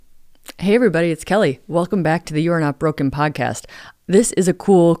Hey everybody, it's Kelly. Welcome back to the You Are Not Broken podcast. This is a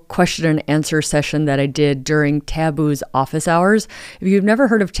cool question and answer session that I did during Tabu's office hours. If you've never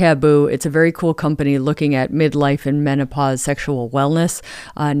heard of Tabu, it's a very cool company looking at midlife and menopause sexual wellness.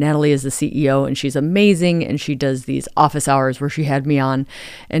 Natalie is the CEO and she's amazing, and she does these office hours where she had me on.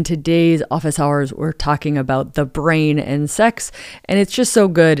 And today's office hours, we're talking about the brain and sex, and it's just so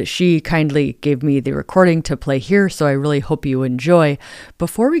good. She kindly gave me the recording to play here, so I really hope you enjoy.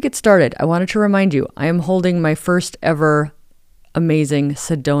 Before we get started, I wanted to remind you, I am holding my first ever amazing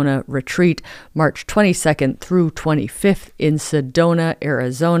Sedona retreat, March 22nd through 25th in Sedona,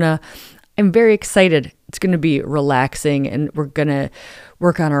 Arizona. I'm very excited. It's going to be relaxing, and we're going to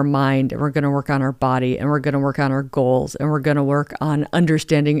work on our mind, and we're going to work on our body, and we're going to work on our goals, and we're going to work on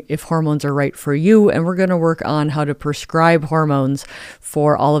understanding if hormones are right for you, and we're going to work on how to prescribe hormones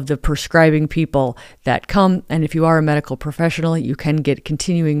for all of the prescribing people that come. And if you are a medical professional, you can get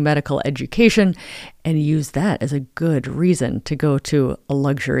continuing medical education and use that as a good reason to go to a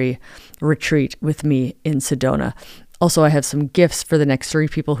luxury retreat with me in Sedona. Also, I have some gifts for the next 3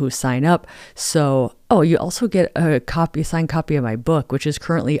 people who sign up. So, you also get a signed copy of my book, which is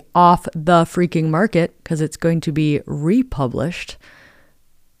currently off the freaking market because it's going to be republished.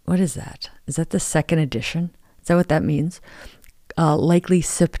 What is that? Is that the second edition? Is that what that means? Likely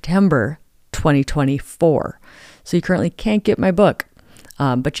September 2024. So you currently can't get my book,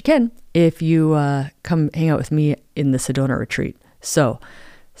 but you can if you come hang out with me in the Sedona retreat. So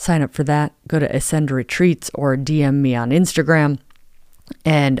sign up for that. Go to Ascend Retreats or DM me on Instagram,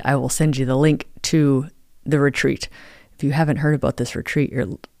 and I will send you the link to the retreat. If you haven't heard about this retreat, you're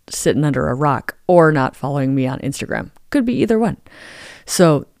sitting under a rock or not following me on Instagram. Could be either one.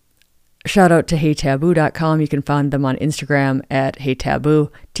 So shout out to heytabu.com. You can find them on Instagram at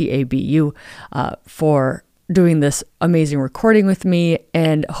heytabu, Tabu, for doing this amazing recording with me,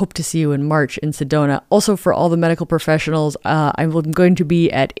 and hope to see you in March in Sedona. Also, for all the medical professionals, I'm going to be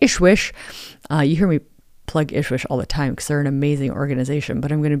at Ishwish. You hear me plug Ishwish all the time because they're an amazing organization,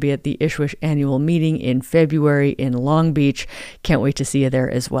 but I'm going to be at the Ishwish annual meeting in February in Long Beach. Can't wait to see you there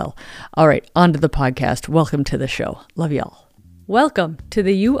as well. All right, on to the podcast. Welcome to the show. Love y'all. Welcome to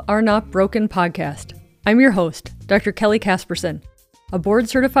the You Are Not Broken podcast. I'm your host, Dr. Kelly Casperson, a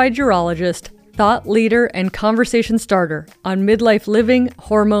board-certified urologist, thought leader, and conversation starter on midlife living,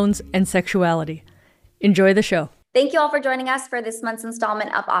 hormones, and sexuality. Enjoy the show. Thank you all for joining us for this month's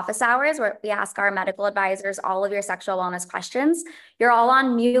installment of Office Hours, where we ask our medical advisors all of your sexual wellness questions. You're all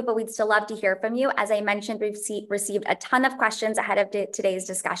on mute, but we'd still love to hear from you. As I mentioned, we've received a ton of questions ahead of today's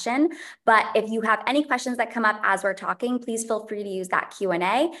discussion. But if you have any questions that come up as we're talking, please feel free to use that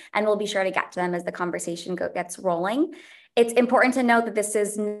Q&A, and we'll be sure to get to them as the conversation gets rolling. It's important to note that this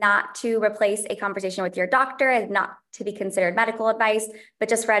is not to replace a conversation with your doctor and not to be considered medical advice, but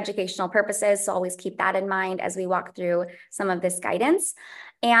just for educational purposes. So always keep that in mind as we walk through some of this guidance.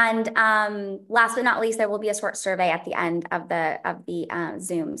 And last but not least, there will be a short survey at the end of the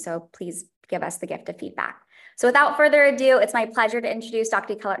Zoom. So please give us the gift of feedback. So without further ado, it's my pleasure to introduce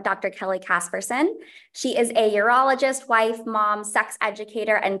Dr. Kelly Casperson. She is a urologist, wife, mom, sex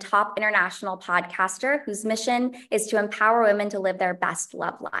educator, and top international podcaster whose mission is to empower women to live their best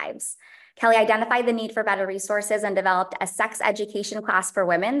love lives. Kelly identified the need for better resources and developed a sex education class for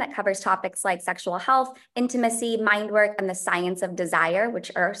women that covers topics like sexual health, intimacy, mind work, and the science of desire,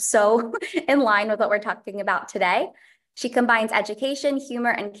 which are so in line with what we're talking about today. She combines education, humor,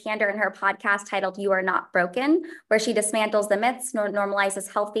 and candor in her podcast titled You Are Not Broken, where she dismantles myths and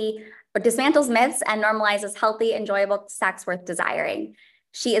normalizes healthy, enjoyable sex worth desiring.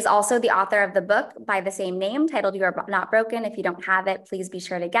 She is also the author of the book by the same name titled You Are Not Broken. If you don't have it, please be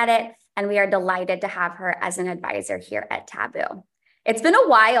sure to get it. And we are delighted to have her as an advisor here at Tabu. It's been a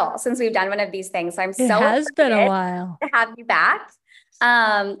while since we've done one of these things, so I'm so excited been a while to have you back.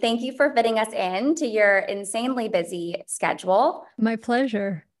 Thank you for fitting us in to your insanely busy schedule. My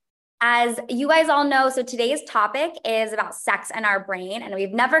pleasure. As you guys all know, so today's topic is about sex and our brain, and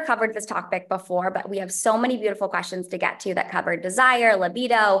we've never covered this topic before, but we have so many beautiful questions to get to that cover desire,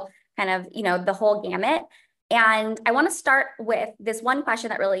 libido, kind of, the whole gamut. And I want to start with this one question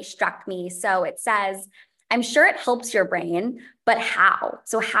that really struck me. So it says, I'm sure it helps your brain, but how?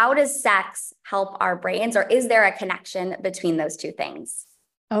 So how does sex help our brains, or is there a connection between those two things?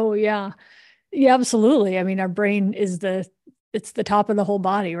 Oh, yeah. Yeah, absolutely. I mean, our brain is it's the top of the whole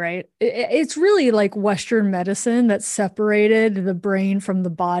body, right? It's really like Western medicine that separated the brain from the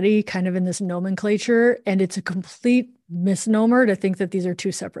body kind of in this nomenclature. And it's a complete misnomer to think that these are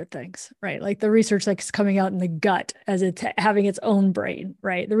two separate things, right? Like the research that's coming out in the gut as it's having its own brain,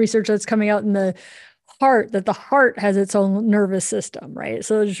 right? The research that's coming out in the the heart has its own nervous system, right?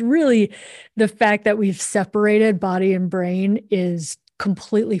 So it's really the fact that we've separated body and brain is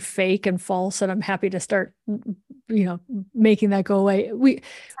completely fake and false. And I'm happy to start, making that go away.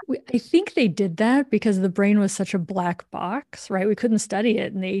 I think they did that because the brain was such a black box, right? We couldn't study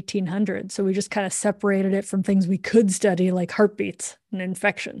it in the 1800s. So we just kind of separated it from things we could study, like heartbeats and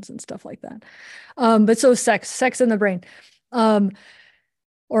infections and stuff like that. But so sex in the brain.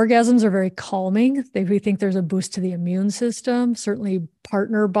 Orgasms are very calming. We think there's a boost to the immune system, certainly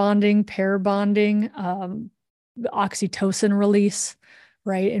partner bonding, pair bonding, the oxytocin release,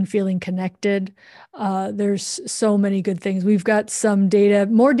 right? And feeling connected. There's so many good things. We've got some data,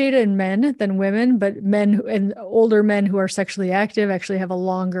 more data in men than women, but men and older men who are sexually active actually have a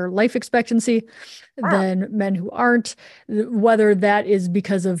longer life expectancy than men who aren't. Whether that is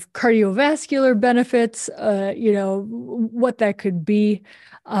because of cardiovascular benefits, what that could be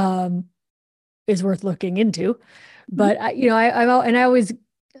is worth looking into. But I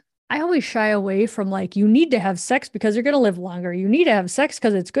always shy away from like, you need to have sex because you're going to live longer. You need to have sex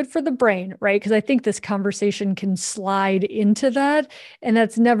because it's good for the brain, right? Because I think this conversation can slide into that, and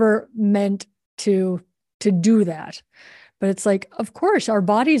that's never meant to do that. But it's like, of course, our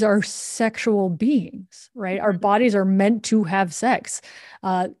bodies are sexual beings, right? Our bodies are meant to have sex.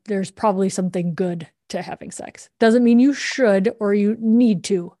 There's probably something good to having sex. Doesn't mean you should or you need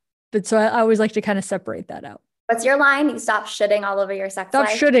to. But so I always like to kind of separate that out. What's your line? You stop shitting all over your sex life.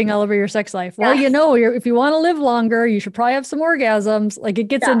 Stop shitting all over your sex life. Well, if you want to live longer, you should probably have some orgasms. Like it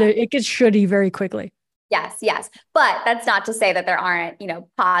gets shitty very quickly. Yes, yes. But that's not to say that there aren't,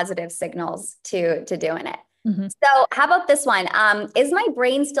 positive signals to doing it. Mm-hmm. So how about this one? Is my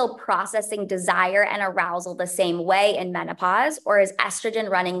brain still processing desire and arousal the same way in menopause, or is estrogen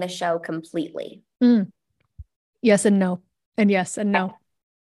running the show completely? Yes and no. And yes and no.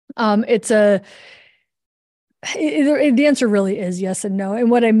 The answer really is yes and no.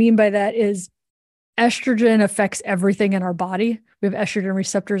 And what I mean by that is estrogen affects everything in our body. We have estrogen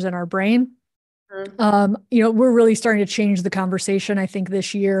receptors in our brain. We're really starting to change the conversation, I think,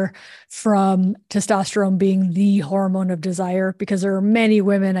 this year from testosterone being the hormone of desire, because there are many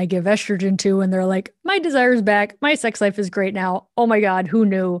women I give estrogen to and they're like, my desire's back. My sex life is great now. Oh my God, who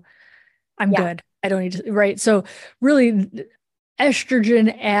knew? I'm good. I don't need to, right? So really,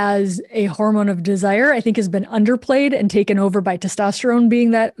 estrogen as a hormone of desire, I think, has been underplayed and taken over by testosterone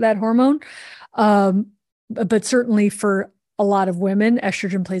being that hormone. But certainly for a lot of women,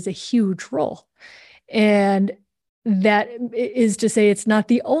 estrogen plays a huge role. And that is to say it's not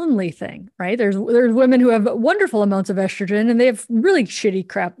the only thing, right? There's women who have wonderful amounts of estrogen and they have really shitty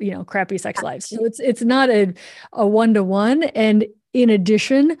crappy sex lives. So it's not a one-to-one. And in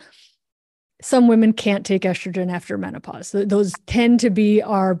addition, some women can't take estrogen after menopause. Those tend to be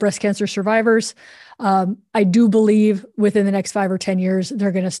our breast cancer survivors. I do believe within the next 5 or 10 years,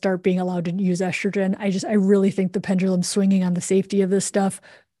 they're going to start being allowed to use estrogen. I really think the pendulum's swinging on the safety of this stuff,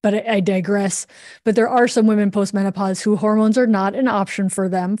 but I digress. But there are some women post-menopause who hormones are not an option for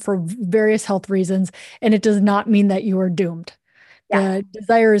them for various health reasons. And it does not mean that you are doomed. Yeah. The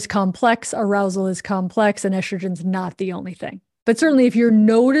desire is complex, arousal is complex, and estrogen's not the only thing. But certainly if you're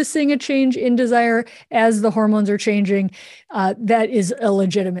noticing a change in desire as the hormones are changing, that is a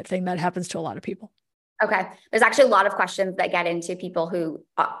legitimate thing that happens to a lot of people. Okay. There's actually a lot of questions that get into people who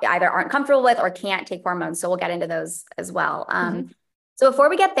either aren't comfortable with or can't take hormones. So we'll get into those as well. So before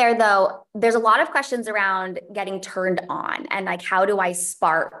we get there, though, there's a lot of questions around getting turned on and like, how do I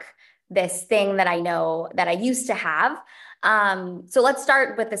spark this thing that I know that I used to have? So let's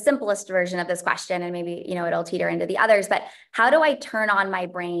start with the simplest version of this question, and maybe, it'll teeter into the others, but how do I turn on my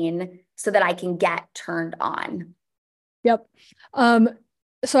brain so that I can get turned on? Yep.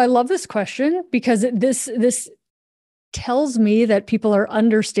 So I love this question because this tells me that people are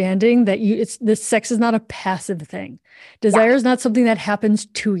understanding that this sex is not a passive thing. Desire is not something that happens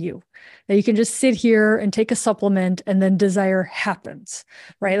to you, that you can just sit here and take a supplement and then desire happens,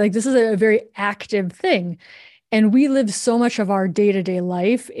 right? Like this is a very active thing. And we live so much of our day-to-day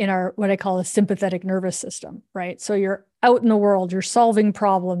life in our, what I call a sympathetic nervous system, right? So you're out in the world, you're solving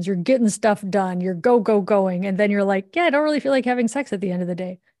problems, you're getting stuff done, you're going. And then you're like, yeah, I don't really feel like having sex at the end of the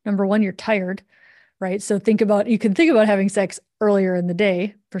day. Number one, you're tired, right? So you can think about having sex earlier in the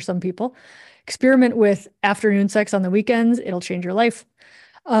day for some people. Experiment with afternoon sex on the weekends. It'll change your life.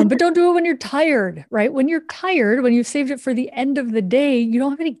 But don't do it when you're tired, right? When you're tired, when you've saved it for the end of the day, you don't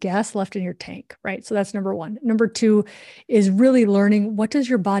have any gas left in your tank, right? So that's number one. Number two is really learning, what does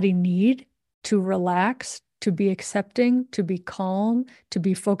your body need to relax, to be accepting, to be calm, to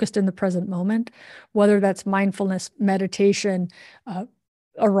be focused in the present moment, whether that's mindfulness, meditation,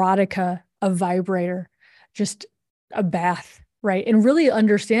 erotica, a vibrator. just a bath, right? And really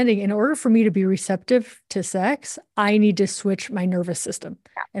understanding, in order for me to be receptive to sex, I need to switch my nervous system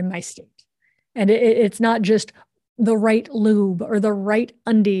and my state. And it's not just the right lube or the right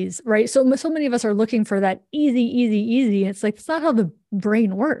undies, right? So many of us are looking for that easy, easy, easy. It's like, it's not how the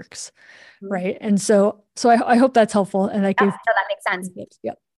brain works, right? And so I hope that's helpful. And I gave. So that makes sense.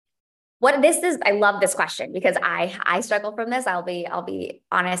 Yep. What this is, I love this question because I struggle from this. I'll be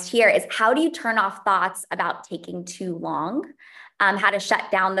honest here, is how do you turn off thoughts about taking too long? How to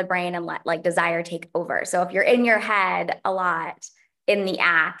shut down the brain and let like desire take over. So if you're in your head a lot in the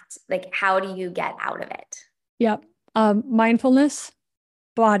act, like how do you get out of it? Yep. Mindfulness,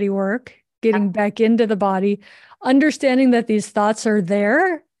 body work, getting back into the body, understanding that these thoughts are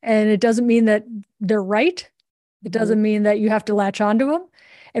there, and it doesn't mean that they're right. It doesn't mean that you have to latch onto them.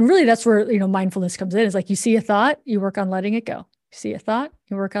 And really that's where, mindfulness comes in. It's like, you see a thought, you work on letting it go. You see a thought,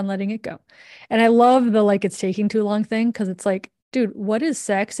 you work on letting it go. And I love the, like, it's taking too long thing. Cause it's like, dude, what is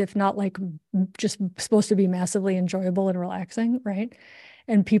sex if not like just supposed to be massively enjoyable and relaxing, right?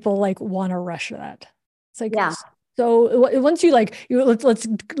 And people like want to rush that. It's like, so once you let's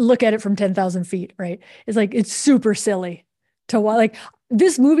look at it from 10,000 feet, right? It's like, it's super silly to like,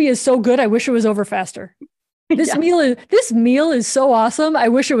 this movie is so good, I wish it was over faster. This meal is so awesome, I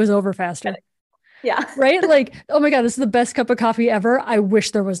wish it was over faster. Yeah. Right? Like, oh my God, this is the best cup of coffee ever. I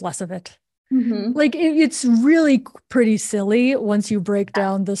wish there was less of it. Like, it's really pretty silly once you break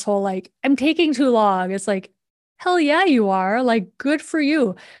down this whole, like, I'm taking too long. It's like, hell yeah, you are. Like, good for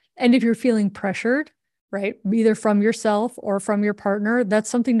you. And if you're feeling pressured, right, either from yourself or from your partner, that's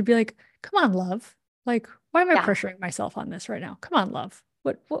something to be like, come on, love. Like, why am I pressuring myself on this right now? Come on, love.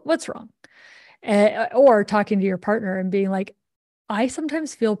 What's wrong? Or talking to your partner and being like, I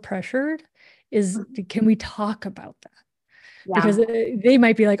sometimes feel pressured. Can we talk about that? Because they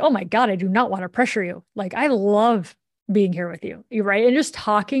might be like, oh my God, I do not want to pressure you. Like, I love being here with you. You're right. And just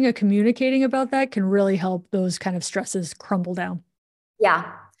talking and communicating about that can really help those kind of stresses crumble down.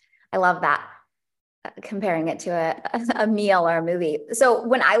 Yeah. I love that. Comparing it to a meal or a movie. So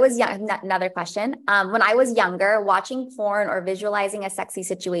when I was young, another question, when I was younger, watching porn or visualizing a sexy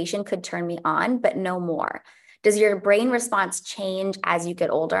situation could turn me on, but no more. Does your brain response change as you get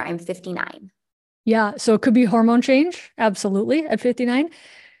older? I'm 59. Yeah. So it could be hormone change. Absolutely. At 59.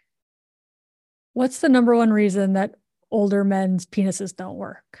 What's the number one reason that older men's penises don't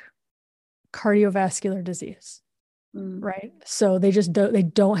work? Cardiovascular disease. Right. So they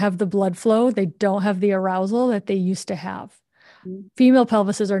don't have the blood flow. They don't have the arousal that they used to have. Female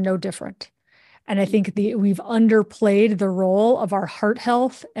pelvises are no different. And I think we've underplayed the role of our heart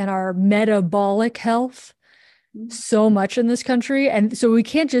health and our metabolic health so much in this country. And so we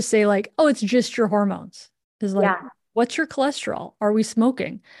can't just say like, oh, it's just your hormones. It's like, what's your cholesterol? Are we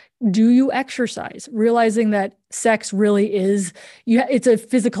smoking? Do you exercise? Realizing that sex really is, it's a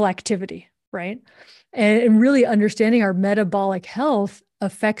physical activity, right? And really understanding our metabolic health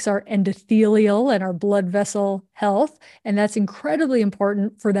affects our endothelial and our blood vessel health. And that's incredibly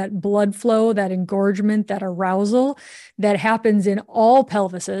important for that blood flow, that engorgement, that arousal that happens in all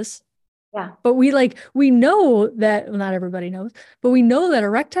pelvises. Yeah. But we know that, well, not everybody knows, but we know that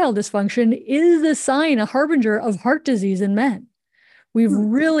erectile dysfunction is a sign, a harbinger of heart disease in men. We've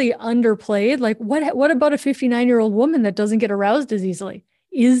really underplayed, like, what about a 59-year-old woman that doesn't get aroused as easily?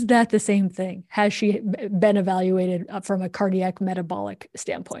 Is that the same thing? Has she been evaluated from a cardiac metabolic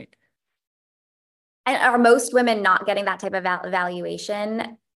standpoint? And are most women not getting that type of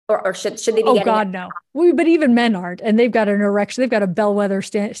evaluation? Or should they be getting it? Oh God, no. But even men aren't, and they've got an erection. They've got a bellwether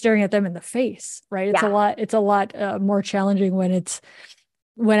staring at them in the face, right? It's a lot more challenging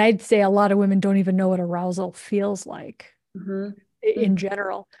when I'd say a lot of women don't even know what arousal feels like in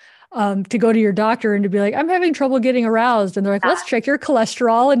general. To go to your doctor and to be like, I'm having trouble getting aroused. And they're like, let's check your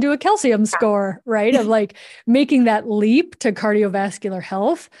cholesterol and do a calcium score, right? Of like making that leap to cardiovascular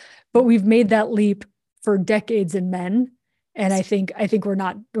health. But we've made that leap for decades in men. And I think we're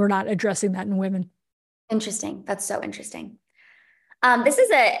not addressing that in women. Interesting. That's so interesting. This is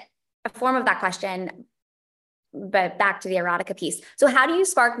a form of that question, but back to the erotica piece. So how do you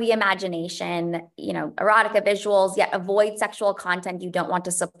spark the imagination, erotica visuals, yet avoid sexual content you don't want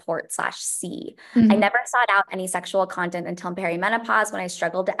to support/see? I never sought out any sexual content until perimenopause, when I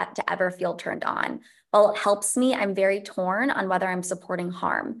struggled to ever feel turned on. While it helps me, I'm very torn on whether I'm supporting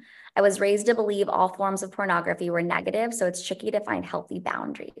harm. I was raised to believe all forms of pornography were negative, so it's tricky to find healthy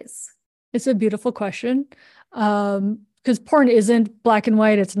boundaries. It's a beautiful question. Because porn isn't black and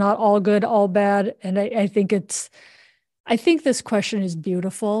white. It's not all good, all bad. And I think this question is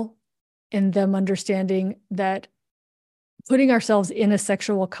beautiful in them understanding that putting ourselves in a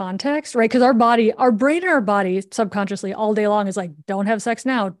sexual context, right? Because our brain and our body subconsciously all day long is like, don't have sex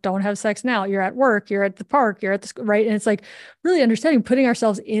now, don't have sex now. You're at work, you're at the park, you're at the, right? And it's like really understanding putting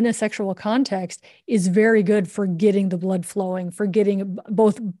ourselves in a sexual context is very good for getting the blood flowing, for getting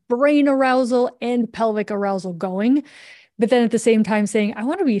both brain arousal and pelvic arousal going. But then at the same time saying, I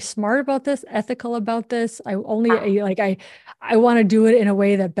want to be smart about this, ethical about this. I want to do it in a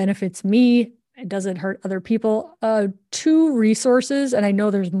way that benefits me. It doesn't hurt other people. Two resources, and I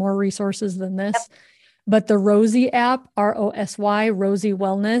know there's more resources than this, but the Rosie app, ROSY, Rosie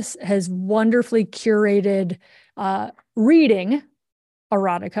Wellness, has wonderfully curated reading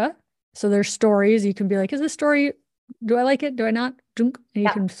erotica. So there's stories. You can be like, is this story, do I like it? Do I not? And you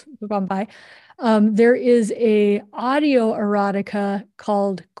can move on by. There is a audio erotica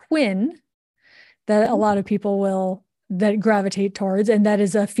called Quinn that a lot of people that gravitate towards, and that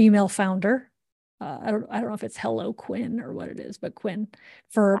is a female founder. I don't know if it's Hello Quinn or what it is, but Quinn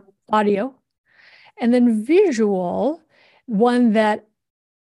for audio. And then visual, one that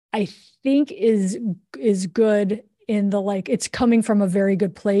I think is good in the it's coming from a very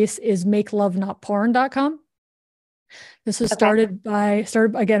good place, is makelovenotporn.com. This was started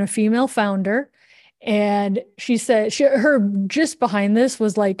again, a female founder. And she said her gist behind this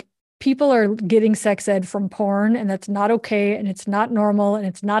was like, people are getting sex ed from porn, and that's not okay, and it's not normal, and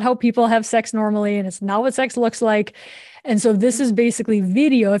it's not how people have sex normally, and it's not what sex looks like. And so this is basically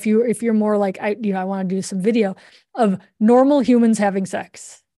video. If you're more like, I want to do some video of normal humans having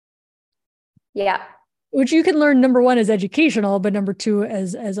sex. Yeah. Which you can learn, number one, as educational, but number two,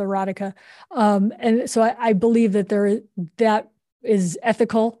 as erotica. And so I believe that that is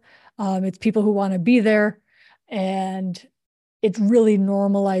ethical. It's people who want to be there, and it really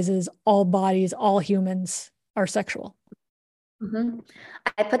normalizes all bodies, all humans are sexual. Mm-hmm.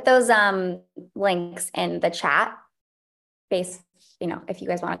 I put those links in the chat space, if you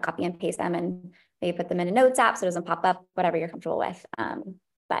guys want to copy and paste them and maybe put them in a notes app so it doesn't pop up, whatever you're comfortable with.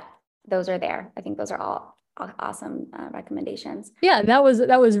 But those are there. I think those are all awesome recommendations. Yeah, that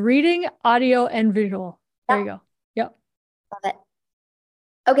was reading, audio, and visual. There you go. Yep. Love it.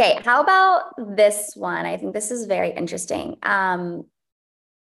 Okay, how about this one? I think this is very interesting.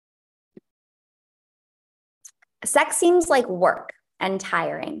 Sex seems like work and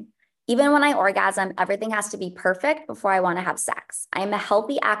tiring. Even when I orgasm, everything has to be perfect before I want to have sex. I am a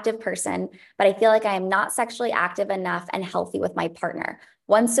healthy, active person, but I feel like I am not sexually active enough and healthy with my partner.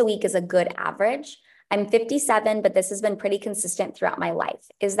 Once a week is a good average. I'm 57, but this has been pretty consistent throughout my life.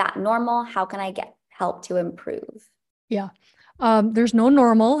 Is that normal? How can I get help to improve? Yeah. There's no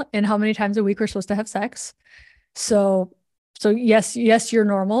normal in how many times a week we're supposed to have sex. So yes, you're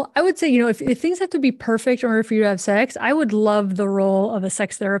normal. I would say, if things have to be perfect in order for you to have sex, I would love the role of a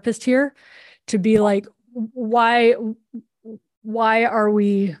sex therapist here to be like, why do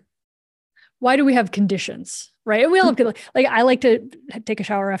we have conditions, right? And we all have to, like, I like to take a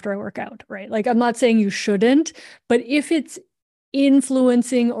shower after I work out, right? Like, I'm not saying you shouldn't, but if it's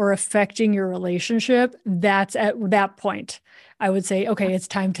influencing or affecting your relationship, that's at that point, I would say, okay, it's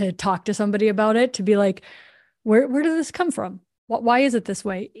time to talk to somebody about it, to be like, where did this come from? Why is it this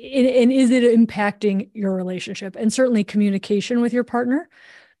way? And is it impacting your relationship? And certainly communication with your partner,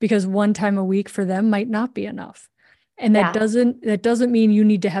 because one time a week for them might not be enough. And that doesn't mean you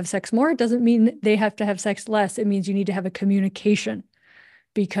need to have sex more. It doesn't mean they have to have sex less. It means you need to have a communication,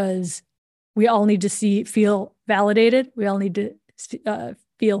 because we all need to feel validated. We all need to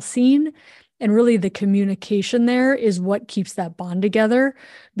feel seen. And really the communication there is what keeps that bond together,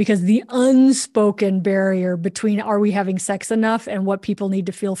 because the unspoken barrier between are we having sex enough and what people need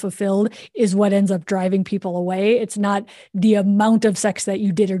to feel fulfilled is what ends up driving people away. It's not the amount of sex that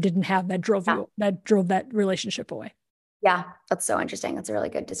you did or didn't have that drove that relationship away. Yeah, that's so interesting. That's a really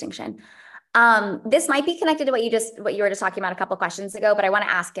good distinction. This might be connected to what you were just talking about a couple of questions ago, but I want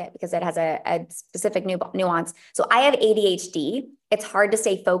to ask it because it has a specific nuance. So I have ADHD. It's hard to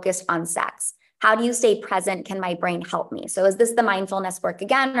stay focused on sex. How do you stay present? Can my brain help me? So is this the mindfulness work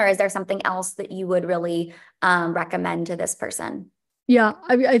again, or is there something else that you would really recommend to this person? Yeah,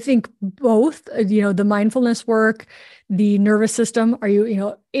 I think both, the mindfulness work, the nervous system,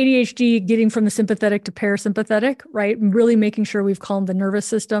 ADHD, getting from the sympathetic to parasympathetic, right? Really making sure we've calmed the nervous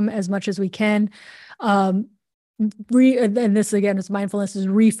system as much as we can. And this again is mindfulness, is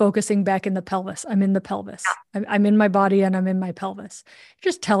refocusing back in the pelvis. I'm in the pelvis. I'm in my body and I'm in my pelvis.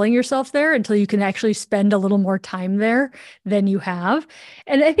 Just telling yourself there until you can actually spend a little more time there than you have.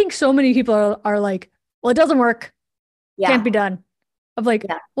 And I think so many people are like, well, it doesn't work. Can't be done. Of like,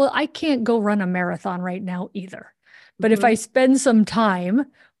 well, I can't go run a marathon right now either. But if I spend some time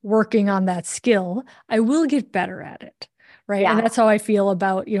working on that skill, I will get better at it, right? Yeah. And that's how I feel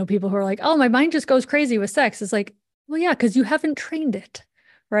about, people who are like, oh, my mind just goes crazy with sex. It's like, well, yeah, because you haven't trained it,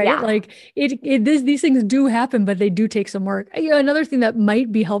 right? Yeah. Like these things do happen, but they do take some work. Another thing that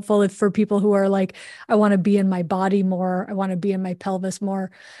might be helpful if for people who are like, I want to be in my body more, I want to be in my pelvis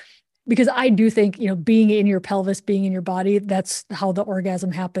more, because I do think, being in your pelvis, being in your body, that's how the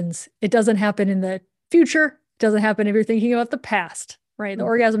orgasm happens. It doesn't happen in the future. It doesn't happen if you're thinking about the past, right? The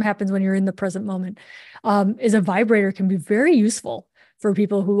orgasm happens when you're in the present moment. Is a vibrator can be very useful for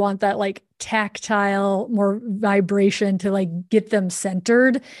people who want that like tactile, more vibration to like get them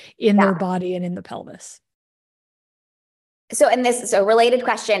centered in their body and in the pelvis. So related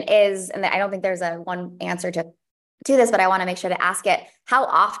question is, and I don't think there's a one answer to this, but I want to make sure to ask it. How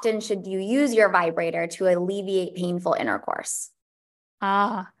often should you use your vibrator to alleviate painful intercourse?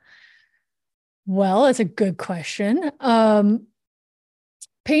 Well, it's a good question.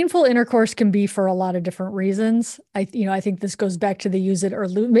 Painful intercourse can be for a lot of different reasons. I think this goes back to the use it or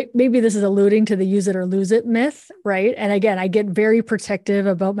lose. Maybe this is alluding to the use it or lose it myth, right? And again, I get very protective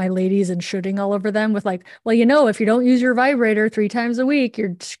about my ladies and shooting all over them with like, well, if you don't use your vibrator 3 times a week,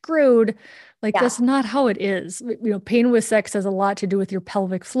 you're screwed. Like that's not how it is. Pain with sex has a lot to do with your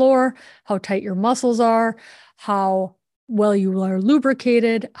pelvic floor, how tight your muscles are, how well you are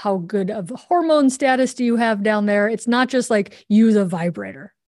lubricated, how good of hormone status do you have down there. It's not just like use a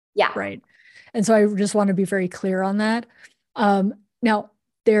vibrator. Yeah. Right. And so I just want to be very clear on that. Now,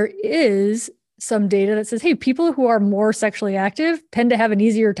 there is some data that says, hey, people who are more sexually active tend to have an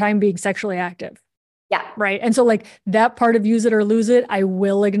easier time being sexually active. Yeah. Right. And so like that part of use it or lose it, I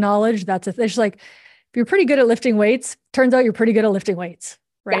will acknowledge it's just like, if you're pretty good at lifting weights, turns out you're pretty good at lifting weights,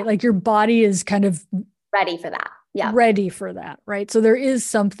 right? Yeah. Like your body is kind of ready for that. Yeah. Ready for that, right? So there is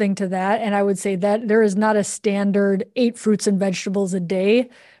something to that. And I would say that there is not a standard 8 fruits and vegetables a day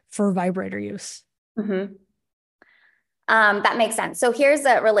for vibrator use. Mm-hmm. That makes sense. So here's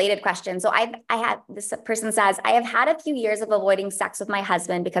a related question. So this person says, I have had a few years of avoiding sex with my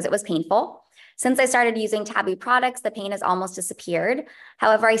husband because it was painful. Since I started using Tabu products, the pain has almost disappeared.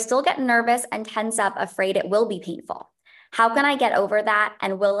 However, I still get nervous and tense up, afraid it will be painful. How can I get over that?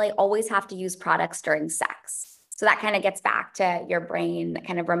 And will I always have to use products during sex? So that kind of gets back to your brain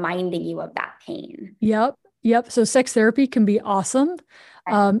kind of reminding you of that pain. Yep. So sex therapy can be awesome.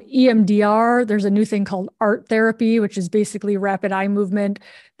 EMDR, there's a new thing called art therapy, which is basically rapid eye movement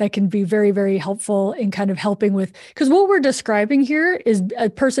that can be very, very helpful in kind of helping with, because what we're describing here is a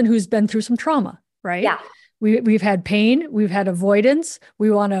person who's been through some trauma, right? Yeah. We've had pain, we've had avoidance, we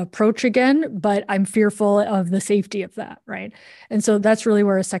want to approach again, but I'm fearful of the safety of that, right? And so that's really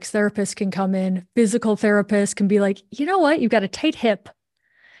where a sex therapist can come in. Physical therapist can be like, you know what, you've got a tight hip,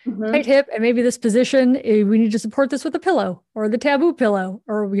 and maybe this position, we need to support this with a pillow or the Tabu pillow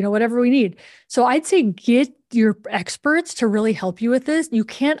or, whatever we need. So I'd say get your experts to really help you with this. You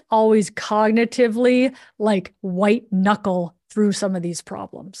can't always cognitively like white knuckle through some of these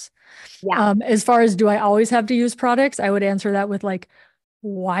problems. Yeah. As far as do I always have to use products? I would answer that with like,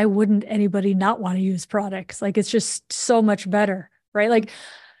 why wouldn't anybody not want to use products? Like, it's just so much better, right? Like,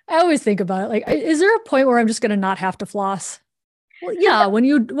 I always think about it. Like, is there a point where I'm just going to not have to floss? Well, yeah, when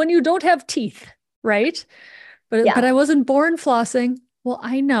you don't have teeth, right? But I wasn't born flossing. Well,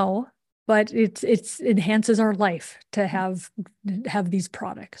 I know, but it enhances our life to have these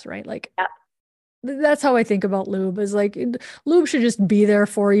products, right? Like, that's how I think about lube, is like lube should just be there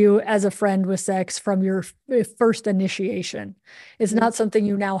for you as a friend with sex from your first initiation. It's not something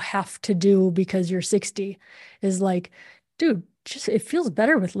you now have to do because you're 60. Is like, dude, just it feels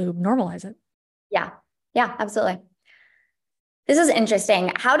better with lube. Normalize it. Yeah. Yeah, absolutely. This is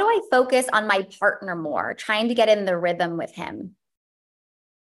interesting. How do I focus on my partner more, trying to get in the rhythm with him?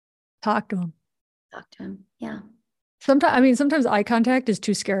 Talk to him. Yeah. Sometimes eye contact is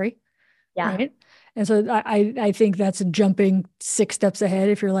too scary. Yeah. Right. And so I think that's jumping 6 steps ahead.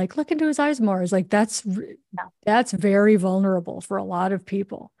 If you're like, look into his eyes more, it's like, that's very vulnerable for a lot of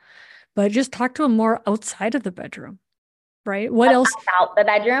people, but just talk to him more outside of the bedroom. Right. What else? Out the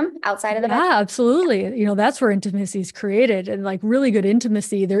bedroom, outside of the bedroom? Yeah, absolutely. That's where intimacy is created, and like really good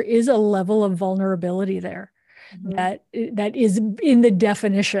intimacy, there is a level of vulnerability there that is in the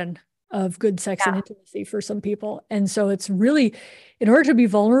definition of good sex and intimacy for some people. And so it's really, in order to be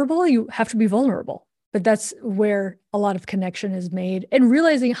vulnerable, you have to be vulnerable. But that's where a lot of connection is made, and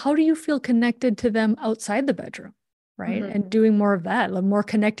realizing how do you feel connected to them outside the bedroom, right? And doing more of that. The more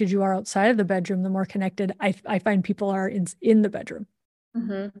connected you are outside of the bedroom, the more connected I find people are in the bedroom.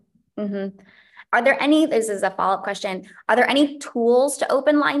 Are there any, this is a follow-up question, are there any tools to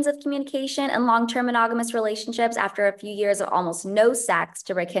open lines of communication in long-term monogamous relationships after a few years of almost no sex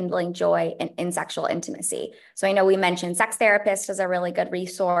to rekindling joy in sexual intimacy? So I know we mentioned sex therapist is a really good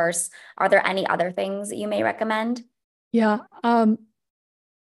resource. Are there any other things that you may recommend? Yeah.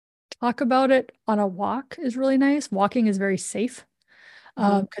 Talk about it on a walk is really nice. Walking is very safe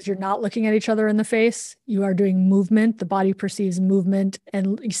because you're not looking at each other in the face. You are doing movement. The body perceives movement,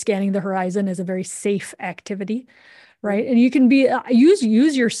 and scanning the horizon is a very safe activity, right? And you can be use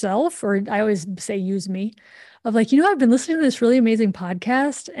yourself, or I always say use me, of like, I've been listening to this really amazing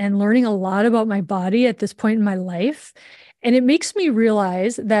podcast and learning a lot about my body at this point in my life, and it makes me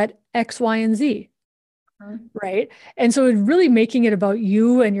realize that X, Y, and Z. Right. And so really making it about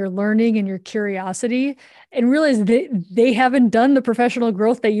you and your learning and your curiosity, and realize they haven't done the professional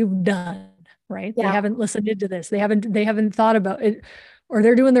growth that you've done. Right. Yeah. They haven't listened into this. They haven't thought about it, or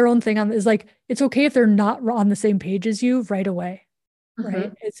they're doing their own thing on. It's like, it's okay if they're not on the same page as you right away.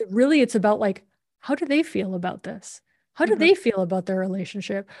 Right. It's about like, how do they feel about this? How do they feel about their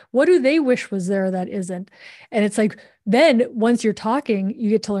relationship? What do they wish was there that isn't? And it's like, then once you're talking, you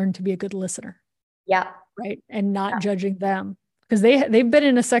get to learn to be a good listener. Yeah. Right. And not judging them, because they've been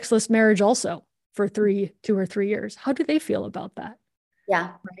in a sexless marriage also for 2 or 3 years. How do they feel about that?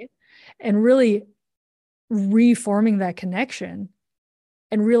 Yeah. Right. And really reforming that connection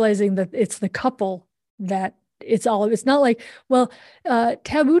and realizing that it's the couple that it's not like, well,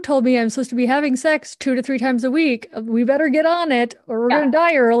 Tabu told me I'm supposed to be having sex 2 to 3 times a week. We better get on it or we're going to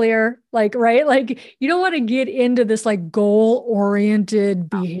die earlier. Like, right. Like, you don't want to get into this like goal-oriented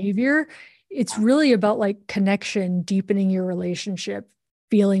behavior. It's really about like connection, deepening your relationship,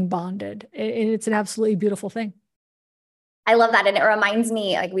 feeling bonded. And it's an absolutely beautiful thing. I love that. And it reminds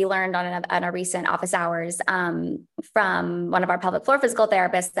me, like we learned on a recent office hours from one of our pelvic floor physical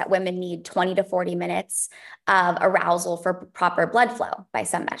therapists, that women need 20 to 40 minutes of arousal for proper blood flow by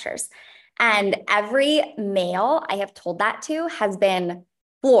some measures. And every male I have told that to has been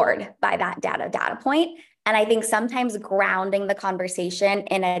floored by that data point. And I think sometimes grounding the conversation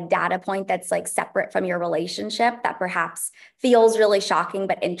in a data point that's like separate from your relationship, that perhaps feels really shocking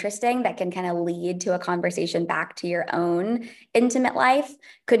but interesting, that can kind of lead to a conversation back to your own intimate life,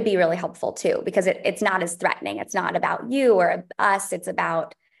 could be really helpful too, because it's not as threatening. It's not about you or us. It's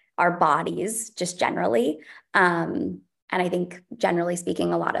about our bodies just generally. And I think generally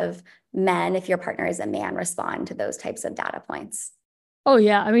speaking, a lot of men, if your partner is a man, respond to those types of data points. Oh,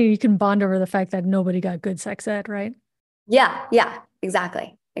 yeah. I mean, you can bond over the fact that nobody got good sex ed, right? Yeah,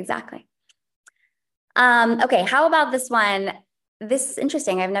 exactly. Okay, how about this one? This is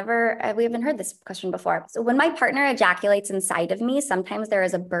interesting. We haven't heard this question before. So when my partner ejaculates inside of me, sometimes there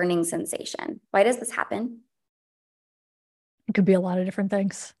is a burning sensation. Why does this happen? It could be a lot of different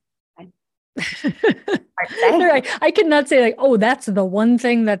things. Hard to say. I cannot say like, oh, that's the one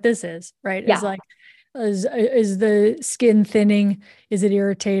thing that this is, right? Yeah. It's like, is the skin thinning? Is it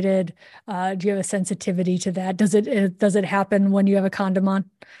irritated? Do you have a sensitivity to that? Does it happen when you have a condom on?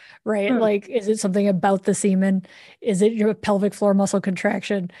 Right? Like, is it something about the semen? Is it your pelvic floor muscle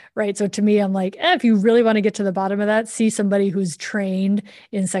contraction? Right? So to me, I'm like, if you really want to get to the bottom of that, see somebody who's trained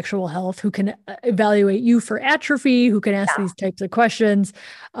in sexual health, who can evaluate you for atrophy, who can ask these types of questions.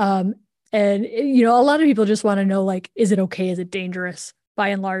 And a lot of people just want to know, like, is it okay? Is it dangerous? By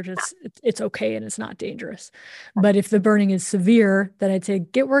and large, it's okay and it's not dangerous. But if the burning is severe, then I'd say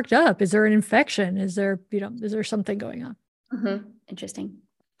get worked up. Is there an infection? Is there something going on? Interesting.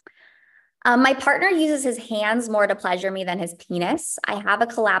 My partner uses his hands more to pleasure me than his penis. I have a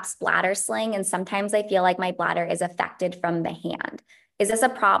collapsed bladder sling, and sometimes I feel like my bladder is affected from the hand. Is this a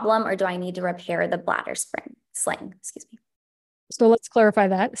problem, or do I need to repair the bladder sling? Excuse me. So let's clarify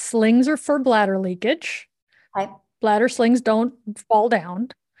that. Slings are for bladder leakage. Okay. Bladder slings don't fall down.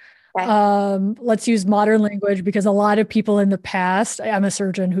 Okay. Let's use modern language, because a lot of people in the past, I'm a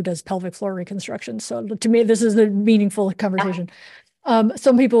surgeon who does pelvic floor reconstruction. So to me, this is a meaningful conversation.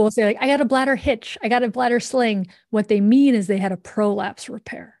 Some people will say, like, I got a bladder hitch, I got a bladder sling. What they mean is they had a prolapse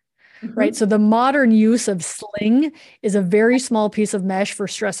repair, right? So the modern use of sling is a very small piece of mesh for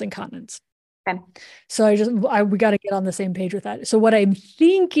stress incontinence. Okay. So we got to get on the same page with that. So what I'm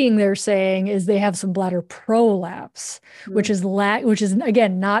thinking they're saying is they have some bladder prolapse, which is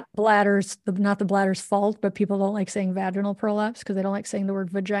again, not the bladder's fault, but people don't like saying vaginal prolapse because they don't like saying the word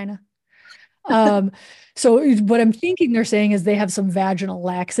vagina. So what I'm thinking they're saying is they have some vaginal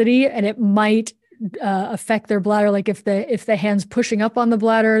laxity, and it might affect their bladder. Like if the hand's pushing up on the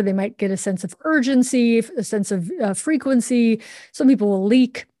bladder, they might get a sense of urgency, a sense of frequency. Some people will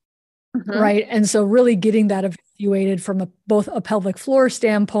leak. Right. And so really getting that evaluated from both a pelvic floor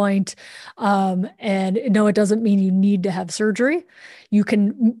standpoint. And no, it doesn't mean you need to have surgery. You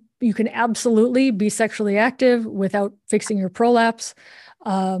can absolutely be sexually active without fixing your prolapse.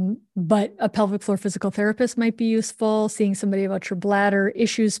 But a pelvic floor physical therapist might be useful, seeing somebody about your bladder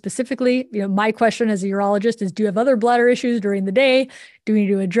issues specifically. My question as a urologist is, do you have other bladder issues during the day? Do we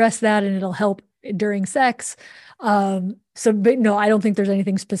need to address that? And it'll help during sex. But no, I don't think there's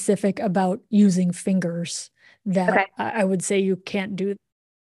anything specific about using fingers that I would say you can't do.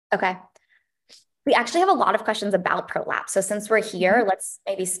 Okay. We actually have a lot of questions about prolapse. So since we're here, let's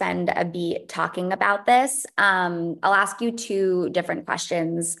maybe spend a beat talking about this. I'll ask you two different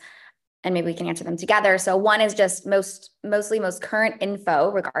questions and maybe we can answer them together. So one is just mostly most current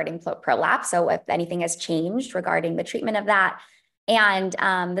info regarding prolapse. So if anything has changed regarding the treatment of that. And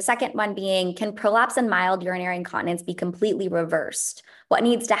the second one being, can prolapse and mild urinary incontinence be completely reversed? What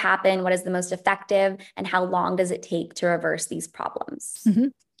needs to happen? What is the most effective? And how long does it take to reverse these problems?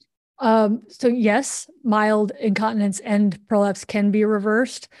 So yes, mild incontinence and prolapse can be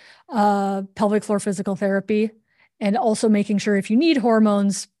reversed. Pelvic floor physical therapy, and also making sure if you need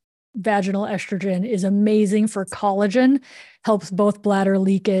hormones, vaginal estrogen is amazing for collagen, helps both bladder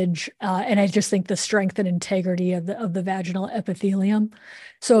leakage, and I just think the strength and integrity of the vaginal epithelium.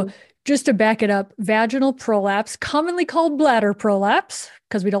 So just to back it up, vaginal prolapse, commonly called bladder prolapse,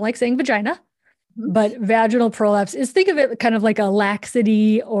 because we don't like saying vagina. But vaginal prolapse is, think of it kind of like a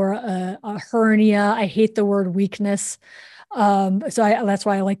laxity or a hernia. I hate the word weakness. That's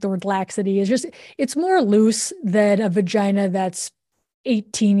why I like the word laxity. It's more loose than a vagina that's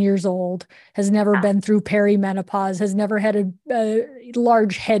 18 years old, has never been through perimenopause, has never had a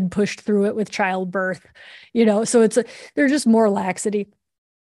large head pushed through it with childbirth, so there's just more laxity.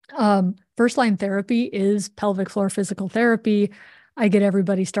 First line therapy is pelvic floor physical therapy. I get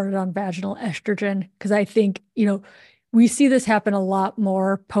everybody started on vaginal estrogen because I think, we see this happen a lot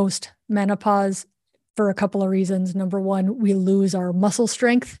more post menopause for a couple of reasons. Number one, we lose our muscle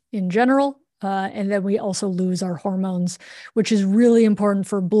strength in general. And then we also lose our hormones, which is really important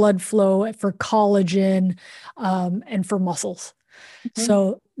for blood flow, for collagen, and for muscles.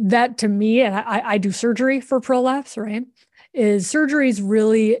 So that to me, and I do surgery for prolapse, right? Surgery is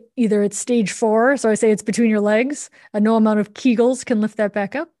really either it's stage 4, so I say it's between your legs, no amount of Kegels can lift that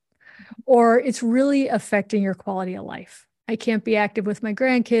back up, or it's really affecting your quality of life. I can't be active with my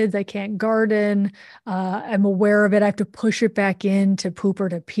grandkids. I can't garden. I'm aware of it. I have to push it back in to poop or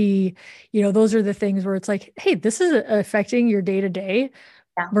to pee. Those are the things where it's like, hey, this is affecting your day to day.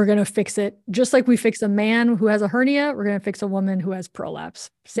 We're going to fix it. Just like we fix a man who has a hernia, we're going to fix a woman who has prolapse.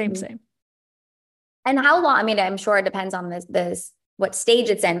 Same. And how long, I'm sure it depends on this what stage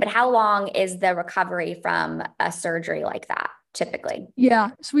it's in, but how long is the recovery from a surgery like that typically?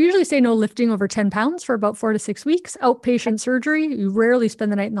 Yeah. So we usually say no lifting over 10 pounds for about 4 to 6 weeks. Outpatient surgery, you rarely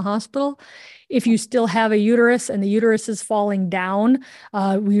spend the night in the hospital. If you still have a uterus and the uterus is falling down,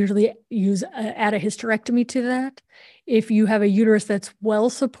 we usually add a hysterectomy to that. If you have a uterus that's well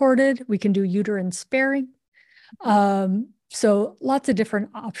supported, we can do uterine sparing. So lots of different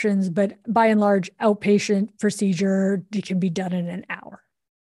options, but by and large, outpatient procedure, it can be done in an hour.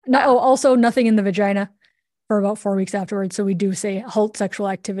 No, also nothing in the vagina for about 4 weeks afterwards. So we do say halt sexual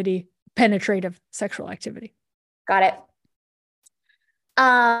activity, penetrative sexual activity. Got it.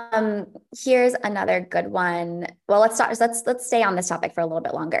 Here's another good one. Well, let's stay on this topic for a little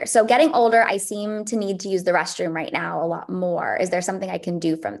bit longer. So getting older, I seem to need to use the restroom right now a lot more. Is there something I can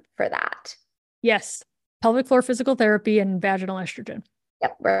do for that? Yes. Pelvic floor physical therapy and vaginal estrogen.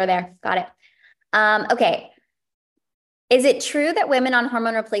 Yep, we're there. Got it. Okay. Is it true that women on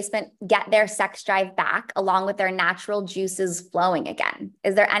hormone replacement get their sex drive back along with their natural juices flowing again?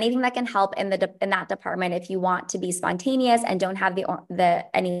 Is there anything that can help in that department if you want to be spontaneous and don't have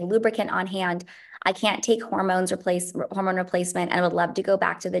any lubricant on hand? I can't take hormone replacement and would love to go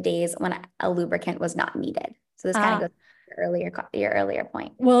back to the days when a lubricant was not needed. So this kind of goes to your earlier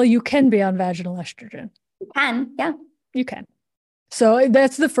point. Well, you can be on vaginal estrogen. You can, yeah. You can. So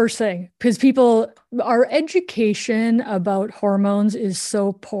that's the first thing, because our education about hormones is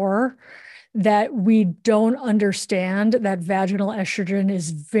so poor that we don't understand that vaginal estrogen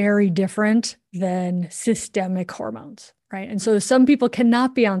is very different than systemic hormones, right? And so some people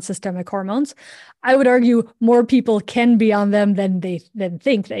cannot be on systemic hormones. I would argue more people can be on them than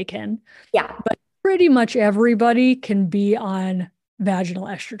think they can. Yeah. But pretty much everybody can be on vaginal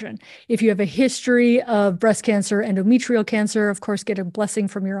estrogen. If you have a history of breast cancer, endometrial cancer, of course, get a blessing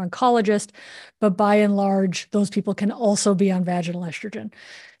from your oncologist. But by and large, those people can also be on vaginal estrogen.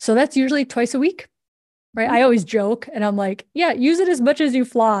 So that's usually twice a week. right? I always joke and I'm like, yeah, use it as much as you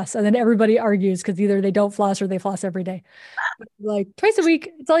floss. And then everybody argues because either they don't floss or they floss every day. Like twice a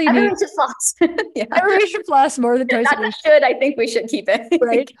week, it's all you need. Everyone should floss. Yeah. Everybody should floss more than twice a Not week. should, I think we should keep it.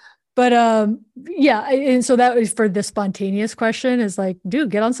 Right. But yeah, and so that was for the spontaneous question is like,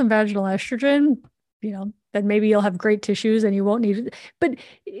 dude, get on some vaginal estrogen, then maybe you'll have great tissues and you won't need it. But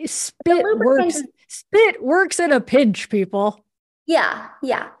spit works in a pinch, people. Yeah,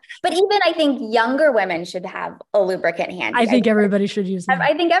 yeah. But even I think younger women should have a lubricant handy. I think everybody should use them.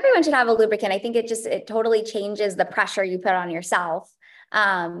 I think everyone should have a lubricant. I think it totally changes the pressure you put on yourself.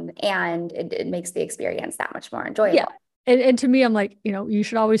 And it makes the experience that much more enjoyable. Yeah. And to me, I'm like, you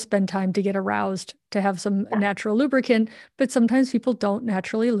should always spend time to get aroused, to have some natural lubricant, but sometimes people don't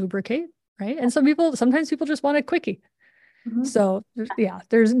naturally lubricate, right? And sometimes people just want a quickie. Mm-hmm. So yeah,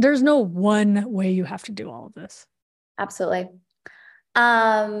 there's no one way you have to do all of this. Absolutely.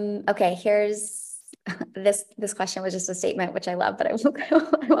 Okay, here's this question was just a statement, which I love, but I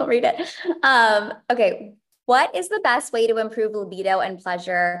won't read it. Okay. What is the best way to improve libido and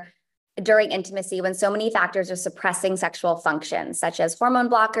pleasure during intimacy when so many factors are suppressing sexual function, such as hormone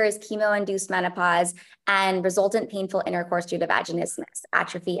blockers, chemo-induced menopause, and resultant painful intercourse due to vaginismus,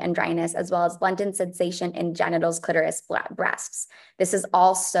 atrophy, and dryness, as well as blunted sensation in genitals, clitoris, breasts? This is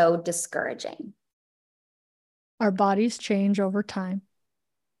all so discouraging. Our bodies change over time.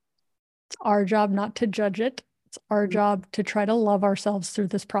 It's our job not to judge it. It's our job to try to love ourselves through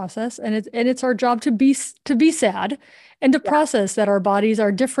this process. And it's our job to be sad and to process that our bodies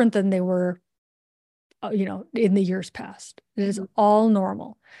are different than they were, in the years past. It is all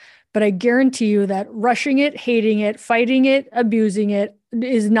normal. But I guarantee you that rushing it, hating it, fighting it, abusing it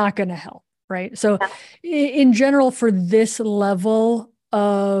is not going to help, right? So in general, for this level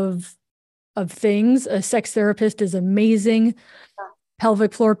of things, a sex therapist is amazing.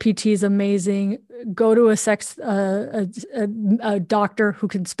 Pelvic floor PT is amazing. Go to a doctor who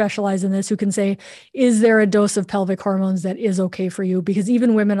can specialize in this, who can say, is there a dose of pelvic hormones that is okay for you? Because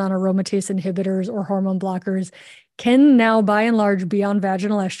even women on aromatase inhibitors or hormone blockers can now, by and large, be on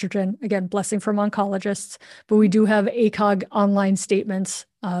vaginal estrogen. Again, blessing from oncologists, but we do have ACOG online statements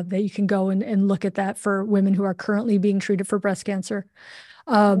that you can go and look at that for women who are currently being treated for breast cancer.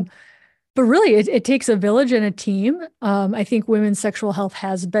 But really, it takes a village and a team. I think women's sexual health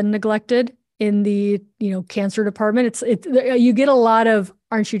has been neglected in the cancer department. You get a lot of,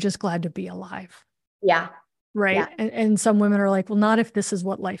 aren't you just glad to be alive? Yeah. Right. Yeah. And some women are like, well, not if this is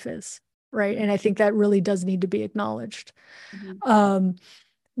what life is. Right. And I think that really does need to be acknowledged. Mm-hmm.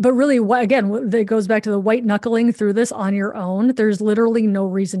 But really, again, that goes back to the white knuckling through this on your own. There's literally no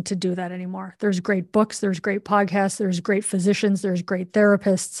reason to do that anymore. There's great books, there's great podcasts, there's great physicians, there's great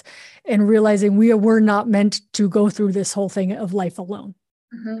therapists, and realizing we're not meant to go through this whole thing of life alone.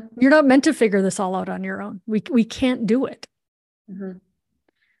 Mm-hmm. You're not meant to figure this all out on your own. We can't do it. Mm-hmm.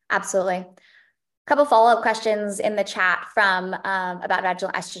 Absolutely. Couple follow-up questions in the chat from about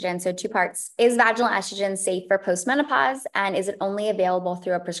vaginal estrogen. So 2 parts. Is vaginal estrogen safe for postmenopause, and is it only available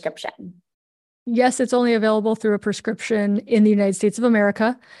through a prescription? Yes, it's only available through a prescription in the United States of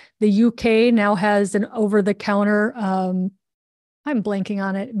America. The UK now has an over-the-counter, I'm blanking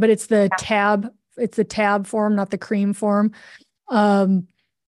on it, but it's the tab. It's the tab form, not the cream form.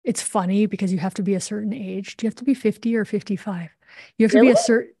 It's funny because you have to be a certain age. Do you have to be 50 or 55? You have to be a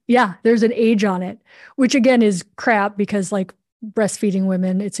certain, there's an age on it, which again is crap because like breastfeeding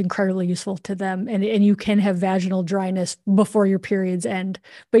women, it's incredibly useful to them. And you can have vaginal dryness before your periods end.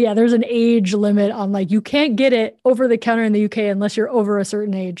 But yeah, there's an age limit on like, you can't get it over the counter in the UK unless you're over a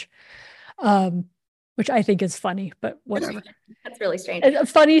certain age, which I think is funny, but whatever. That's really strange.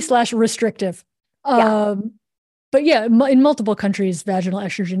 Funny / restrictive. But yeah, in multiple countries, vaginal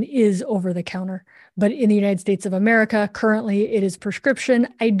estrogen is over the counter. But in the United States of America, currently it is prescription.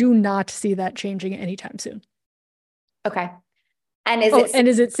 I do not see that changing anytime soon. Okay. And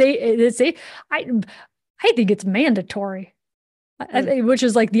is it safe? I think it's mandatory, which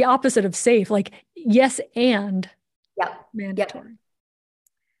is like the opposite of safe. Like yes, and mandatory.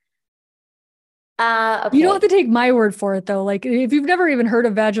 Okay. You don't have to take my word for it though. Like if you've never even heard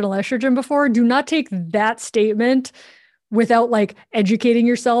of vaginal estrogen before, do not take that statement without like educating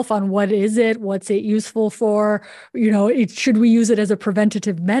yourself on what is it, what's it useful for, should we use it as a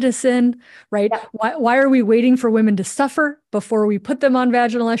preventative medicine, right? Yeah. Why are we waiting for women to suffer before we put them on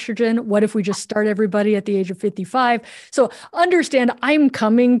vaginal estrogen? What if we just start everybody at the age of 55? So understand, I'm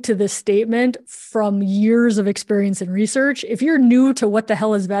coming to this statement from years of experience and research. If you're new to what the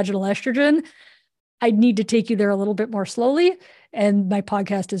hell is vaginal estrogen, I'd need to take you there a little bit more slowly. And my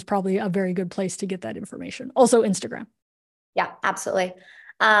podcast is probably a very good place to get that information. Also Instagram. Yeah, absolutely.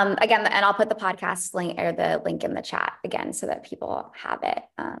 Again, and I'll put the podcast link or the link in the chat again so that people have it.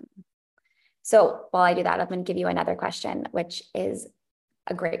 So while I do that, I'm going to give you another question, which is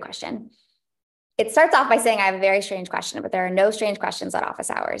a great question. It starts off by saying I have a very strange question, but there are no strange questions at office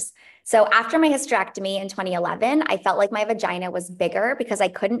hours. So after my hysterectomy in 2011, I felt like my vagina was bigger because I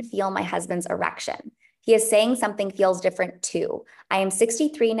couldn't feel my husband's erection. He is saying something feels different too. I am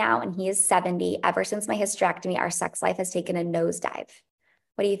 63 now and he is 70. Ever since my hysterectomy, our sex life has taken a nosedive.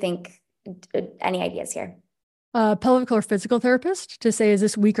 What do you think? Any ideas here? Pelvic floor physical therapist to say, is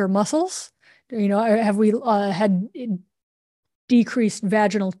this weaker muscles? Have we had decreased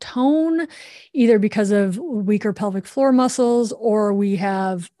vaginal tone, either because of weaker pelvic floor muscles or we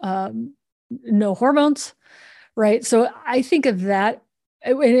have no hormones, right? So I think of that.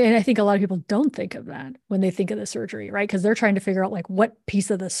 And I think a lot of people don't think of that when they think of the surgery, right? Because they're trying to figure out like what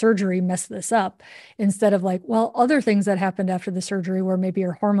piece of the surgery messed this up instead of like, well, other things that happened after the surgery where maybe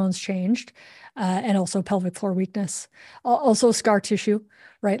your hormones changed and also pelvic floor weakness, also scar tissue,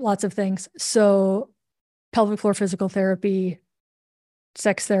 right? Lots of things. So pelvic floor physical therapy,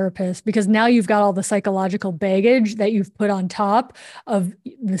 sex therapist, because now you've got all the psychological baggage that you've put on top of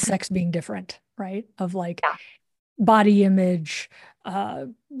the sex being different, right? Of like body image,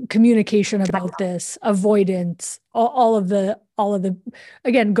 communication about this, avoidance, all of the,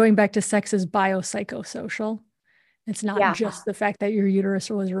 again, going back to sex is biopsychosocial. It's not just the fact that your uterus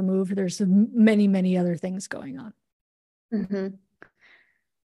was removed. There's many, many other things going on. Mm-hmm.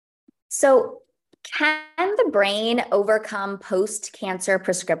 So can the brain overcome post-cancer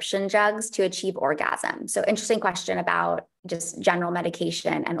prescription drugs to achieve orgasm? So interesting question about just general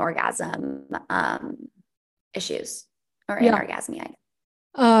medication and orgasm issues or anorgasmia.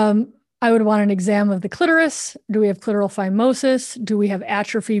 I would want an exam of the clitoris. Do we have clitoral phimosis? Do we have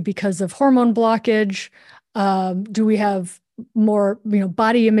atrophy because of hormone blockage? Do we have more,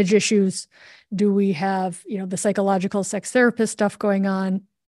 body image issues? Do we have, the psychological sex therapist stuff going on?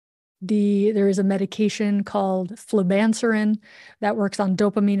 There is a medication called flibanserin that works on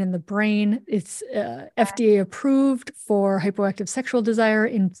dopamine in the brain. It's FDA approved for hypoactive sexual desire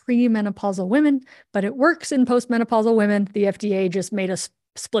in premenopausal women, but it works in postmenopausal women. The FDA just made us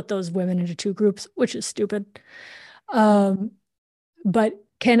split those women into two groups, which is stupid. But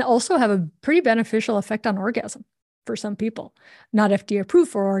can also have a pretty beneficial effect on orgasm for some people. Not FDA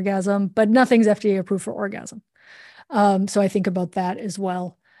approved for orgasm, but nothing's FDA approved for orgasm. So I think about that as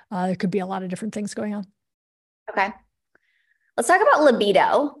well. There could be a lot of different things going on. Okay. Let's talk about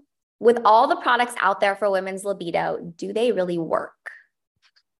libido. With all the products out there for women's libido, do they really work?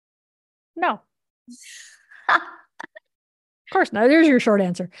 No. Of course not. There's your short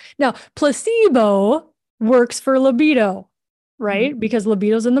answer. Now, placebo works for libido, right? Mm-hmm. Because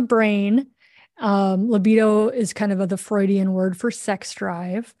libido's in the brain. Libido is kind of the Freudian word for sex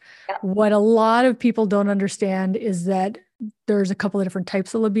drive. Yep. What a lot of people don't understand is that there's a couple of different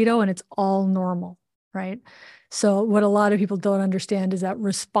types of libido and it's all normal, right? So what a lot of people don't understand is that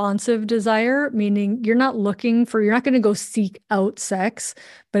responsive desire, meaning you're not going to go seek out sex,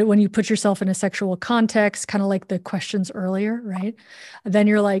 but when you put yourself in a sexual context, kind of like the questions earlier, right? Then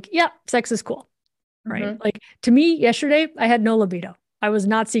you're like, yeah, sex is cool, right? Mm-hmm. Like to me, yesterday, I had no libido. I was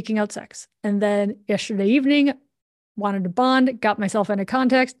not seeking out sex. And then yesterday evening, wanted to bond, got myself in a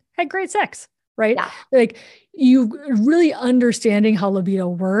context, had great sex. Right? Yeah. Like you really understanding how libido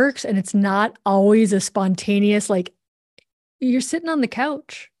works. And it's not always a spontaneous, like you're sitting on the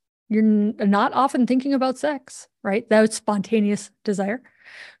couch. You're not often thinking about sex, right? That's spontaneous desire.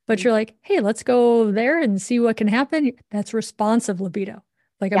 But mm-hmm. you're like, hey, let's go there and see what can happen. That's responsive libido.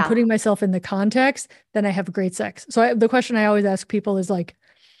 Like I'm putting myself in the context, then I have great sex. So the question I always ask people is like,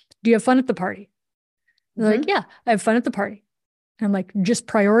 do you have fun at the party? Mm-hmm. They're like, yeah, I have fun at the party. And I'm like, just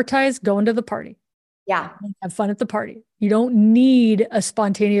prioritize going to the party. Yeah. Have fun at the party. You don't need a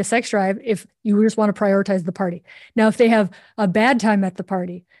spontaneous sex drive if you just want to prioritize the party. Now, if they have a bad time at the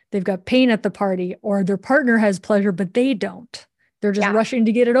party, they've got pain at the party, or their partner has pleasure, but they don't. They're just rushing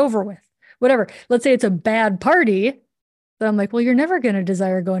to get it over with. Whatever. Let's say it's a bad party. Then I'm like, well, you're never going to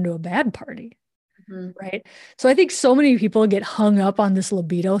desire going to a bad party. Mm-hmm. Right. So I think so many people get hung up on this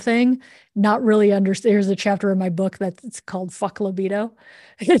libido thing, not really understand. There's a chapter in my book that's called Fuck Libido.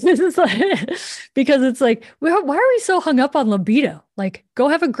 Because it's like, well, why are we so hung up on libido? Like, go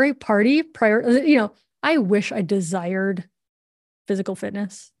have a great party I wish I desired physical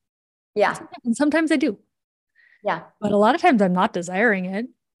fitness. Yeah. And sometimes I do. Yeah. But a lot of times I'm not desiring it,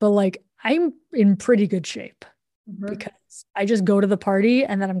 but like I'm in pretty good shape because I just go to the party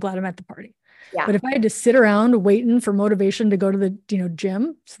and then I'm glad I'm at the party. Yeah. But if I had to sit around waiting for motivation to go to the,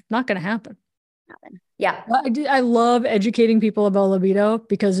 gym, it's not going to happen. happen. Yeah. I love educating people about libido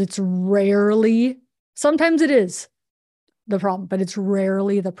because it's rarely, sometimes it is the problem, but it's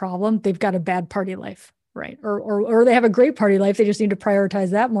rarely the problem. They've got a bad party life, right? Or they have a great party life. They just need to prioritize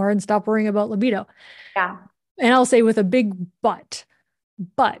that more and stop worrying about libido. Yeah. And I'll say with a big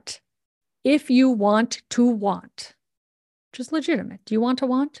but if you want to want, just legitimate. Do you want to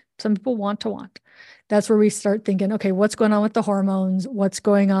want? Some people want to want. That's where we start thinking, okay, what's going on with the hormones? What's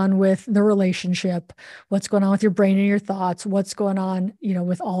going on with the relationship? What's going on with your brain and your thoughts? What's going on,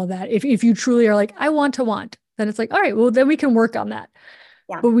 with all of that? If you truly are like, I want to want, then it's like, all right, well, then we can work on that.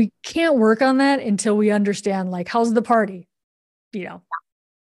 Yeah. But we can't work on that until we understand, like, how's the party?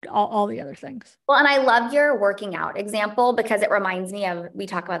 All the other things. Well, and I love your working out example because it reminds me of, we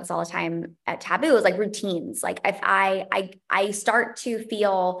talk about this all the time at Tabu, is like routines. Like if I start to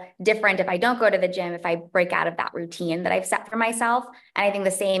feel different if I don't go to the gym, if I break out of that routine that I've set for myself. And I think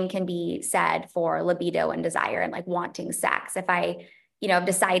the same can be said for libido and desire and like wanting sex. If I, have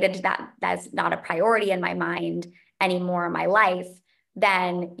decided that that's not a priority in my mind anymore in my life,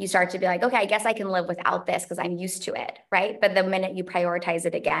 then you start to be like, okay, I guess I can live without this because I'm used to it, right? But the minute you prioritize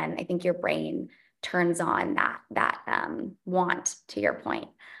it again, I think your brain turns on that want, to your point.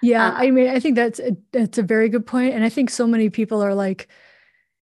 Yeah, I mean, I think that's a very good point. And I think so many people are like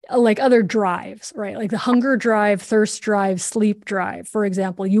other drives, right? Like the hunger drive, thirst drive, sleep drive, for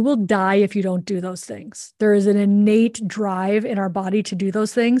example. You will die if you don't do those things. There is an innate drive in our body to do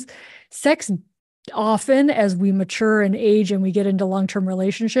those things. Sex, often as we mature and age and we get into long-term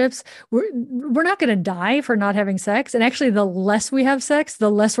relationships, we're not going to die for not having sex. And actually, the less we have sex,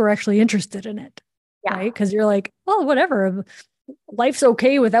 the less we're actually interested in it. Yeah. Right? Because you're like, well, whatever. Life's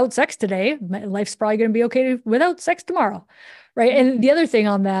okay without sex today. Life's probably going to be okay without sex tomorrow. Right. And the other thing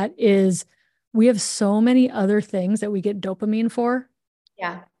on that is we have so many other things that we get dopamine for.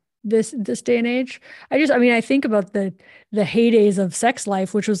 Yeah. This day and age. I think about the heydays of sex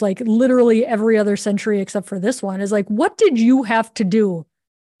life, which was like literally every other century except for this one, is like, what did you have to do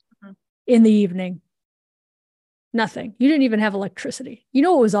in the evening? Nothing. You didn't even have electricity. You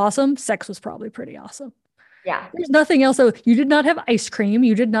know what was awesome? Sex was probably pretty awesome. Yeah. There's nothing else. So you did not have ice cream.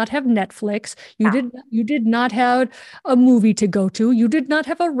 You did not have Netflix. You did not have a movie to go to. You did not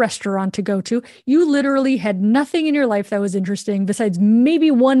have a restaurant to go to. You literally had nothing in your life that was interesting besides maybe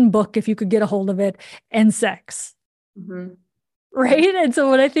one book if you could get a hold of it, and sex. Mm-hmm. Right? And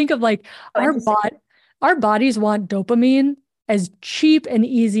so when I think of like our bodies want dopamine as cheap and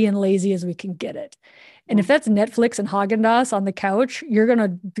easy and lazy as we can get it. And if that's Netflix and Haagen-Dazs on the couch, you're going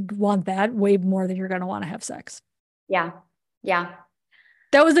to want that way more than you're going to want to have sex. Yeah. Yeah.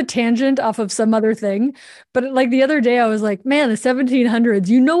 That was a tangent off of some other thing. But like the other day, I was like, man, the 1700s,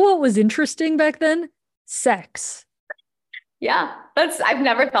 what was interesting back then? Sex. Yeah. I've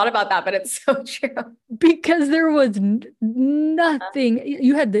never thought about that, but it's so true. Because there was nothing.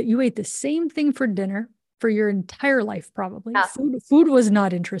 You ate the same thing for dinner for your entire life, probably. Yeah. Food was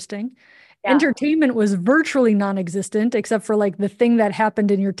not interesting. Yeah. Entertainment was virtually non-existent, except for like the thing that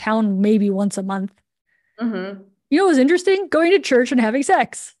happened in your town maybe once a month. Mm-hmm. You know what was interesting? Going to church and having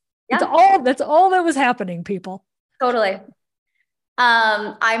sex. Yeah. That's all that was happening, people. Totally.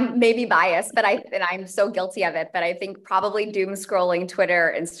 I'm maybe biased, but I'm so guilty of it. But I think probably doom scrolling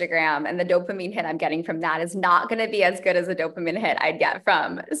Twitter, Instagram, and the dopamine hit I'm getting from that is not going to be as good as a dopamine hit I'd get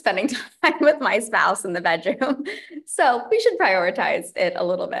from spending time with my spouse in the bedroom. So we should prioritize it a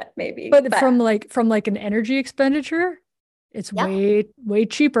little bit, maybe. But from like an energy expenditure, it's way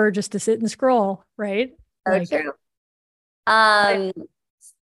cheaper just to sit and scroll, right? So true.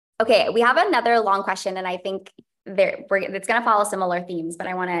 Okay, we have another long question, and I think it's going to follow similar themes, but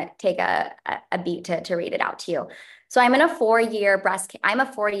I want to take a beat to read it out to you. So I'm a 4-year breast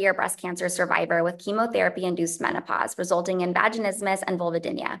cancer survivor with chemotherapy-induced menopause, resulting in vaginismus and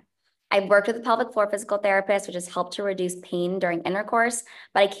vulvodynia. I've worked with a pelvic floor physical therapist, which has helped to reduce pain during intercourse,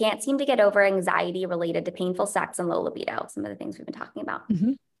 but I can't seem to get over anxiety related to painful sex and low libido, some of the things we've been talking about.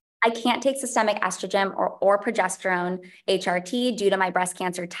 Mm-hmm. I can't take systemic estrogen or progesterone, HRT, due to my breast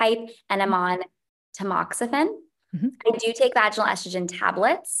cancer type, and I'm on tamoxifen. Mm-hmm. I do take vaginal estrogen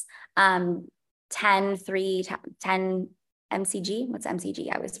tablets, 10 mcg. What's mcg?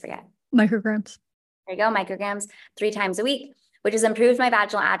 I always forget. Micrograms. There you go, micrograms, 3 times a week, which has improved my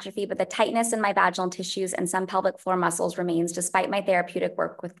vaginal atrophy, but the tightness in my vaginal tissues and some pelvic floor muscles remains despite my therapeutic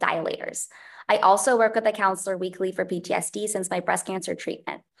work with dilators. I also work with a counselor weekly for PTSD since my breast cancer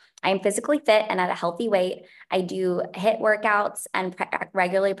treatment. I am physically fit and at a healthy weight. I do HIIT workouts and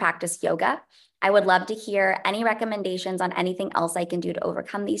regularly practice yoga. I would love to hear any recommendations on anything else I can do to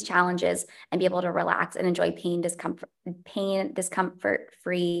overcome these challenges and be able to relax and enjoy pain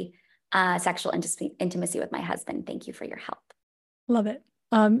discomfort-free sexual intimacy with my husband. Thank you for your help. Love it.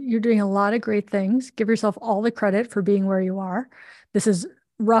 You're doing a lot of great things. Give yourself all the credit for being where you are. This is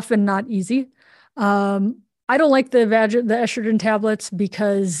rough and not easy. I don't like the estrogen tablets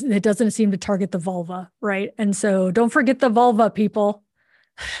because it doesn't seem to target the vulva, right? And so don't forget the vulva, people.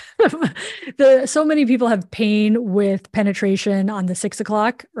 So many people have pain with penetration on the 6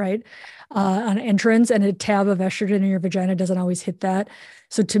 o'clock, right? On entrance, and a tab of estrogen in your vagina doesn't always hit that.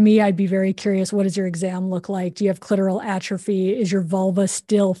 So to me, I'd be very curious, what does your exam look like? Do you have clitoral atrophy? Is your vulva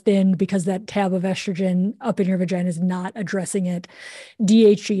still thin because that tab of estrogen up in your vagina is not addressing it?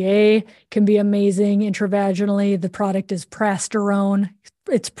 DHEA can be amazing intravaginally. The product is prasterone.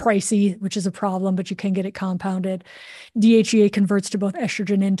 It's pricey, which is a problem, but you can get it compounded. DHEA converts to both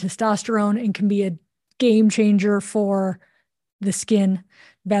estrogen and testosterone and can be a game changer for the skin,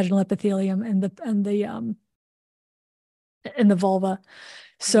 vaginal epithelium, and the vulva.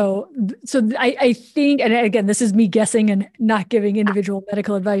 So I think, and again, this is me guessing and not giving individual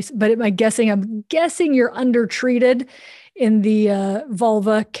medical advice, but I'm guessing you're undertreated in the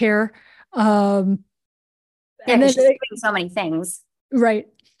vulva care. Yeah, and then she's doing so many things. Right.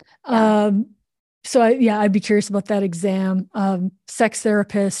 Yeah. So I'd be curious about that exam. Sex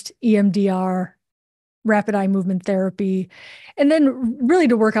therapist, EMDR, rapid eye movement therapy, and then really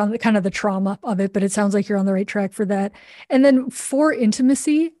to work on the kind of the trauma of it, but it sounds like you're on the right track for that. And then for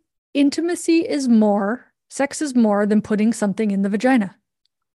intimacy is more, sex is more than putting something in the vagina.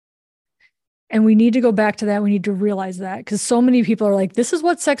 And we need to go back to that. We need to realize that, because so many people are like, this is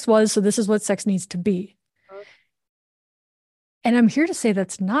what sex was, so this is what sex needs to be. And I'm here to say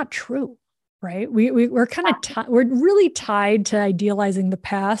that's not true, right? We're kind of we're really tied to idealizing the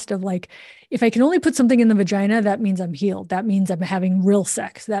past of like, if I can only put something in the vagina, that means I'm healed. That means I'm having real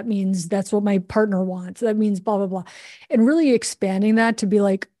sex. That means that's what my partner wants. That means blah, blah, blah. And really expanding that to be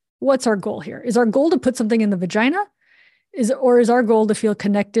like, what's our goal here? Is our goal to put something in the vagina? Or is our goal to feel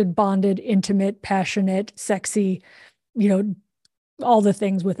connected, bonded, intimate, passionate, sexy, all the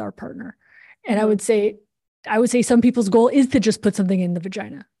things with our partner? And I would say some people's goal is to just put something in the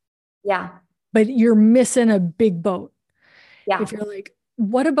vagina. Yeah. But you're missing a big boat. Yeah. If you're like,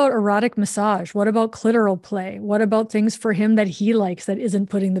 what about erotic massage? What about clitoral play? What about things for him that he likes that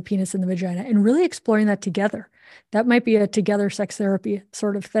isn't putting the penis in the vagina? And really exploring that together. That might be a together sex therapy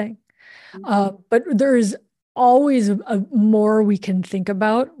sort of thing. But there's always more we can think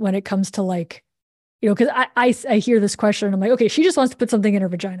about when it comes to like, because I hear this question and I'm like, okay, she just wants to put something in her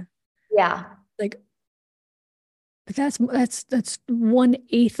vagina. Yeah. Like, but that's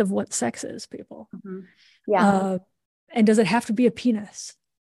 1/8 of what sex is, people. Yeah. And does it have to be a penis?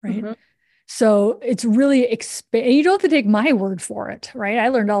 Right. So it's really you don't have to take my word for it. Right. I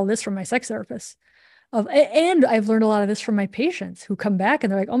learned all this from my sex therapist. And I've learned a lot of this from my patients who come back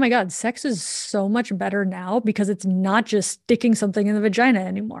and they're like, oh my God, sex is so much better now because it's not just sticking something in the vagina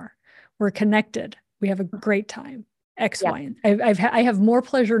anymore. We're connected. We have a great time. X, Y, and I have more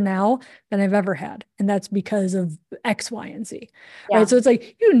pleasure now than I've ever had. And that's because of X, Y, and Z. Yeah. Right. So it's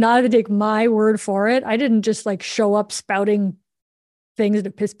like, you do not have to take my word for it. I didn't just like show up spouting things to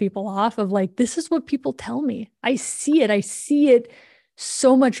piss people off of like, this is what people tell me. I see it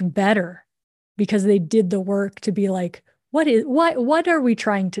so much better because they did the work to be like, what are we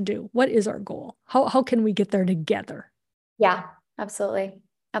trying to do? What is our goal? How can we get there together? Yeah, absolutely.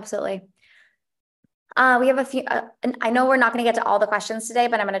 Absolutely. We have a few, and I know we're not going to get to all the questions today,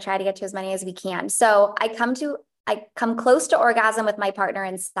 but I'm going to try to get to as many as we can. So I come close to orgasm with my partner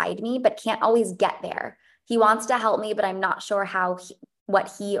inside me, but can't always get there. He wants to help me, but I'm not sure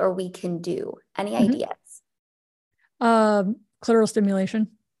what he or we can do. Any ideas? Clitoral stimulation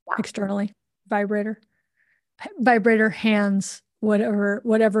externally, vibrator, hands,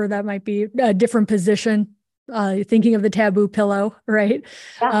 whatever that might be, a different position. Thinking of the Tabu pillow, right?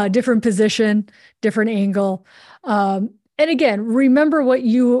 Yeah. Different position, different angle. And again, remember what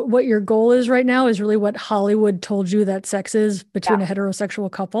your goal is right now is really what Hollywood told you that sex is between a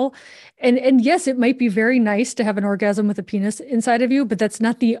heterosexual couple. And yes, it might be very nice to have an orgasm with a penis inside of you, but that's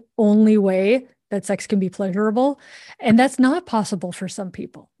not the only way that sex can be pleasurable. And that's not possible for some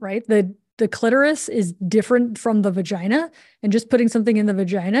people, right? The clitoris is different from the vagina, and just putting something in the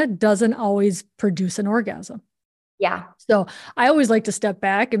vagina doesn't always produce an orgasm. Yeah. So I always like to step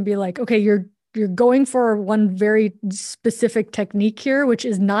back and be like, okay, you're going for one very specific technique here, which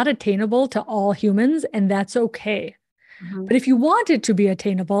is not attainable to all humans, and that's okay. But if you want it to be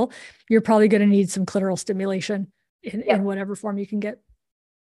attainable, you're probably going to need some clitoral stimulation in whatever form you can get.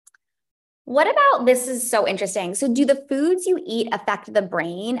 What about, this is so interesting. So do the foods you eat affect the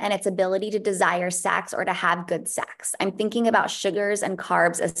brain and its ability to desire sex or to have good sex? I'm thinking about sugars and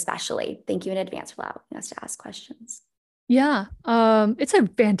carbs especially. Thank you in advance for allowing us to ask questions. Yeah, it's a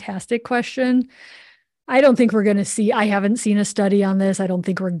fantastic question. I don't think we're going to see, I haven't seen a study on this. I don't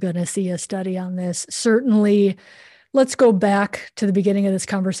think we're going to see a study on this. Certainly, let's go back to the beginning of this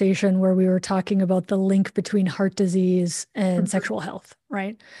conversation where we were talking about the link between heart disease and sexual health,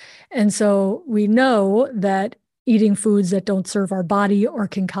 right? And so we know that eating foods that don't serve our body or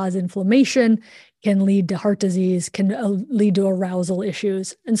can cause inflammation can lead to heart disease, can lead to arousal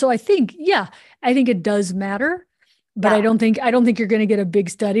issues. And so I think, yeah, I think it does matter. But Yeah. I don't think you're going to get a big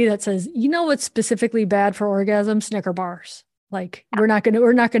study that says, you know what's specifically bad for orgasm? Snicker bars. Like we're not going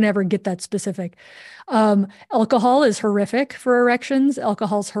to ever get that specific. Alcohol is horrific for erections.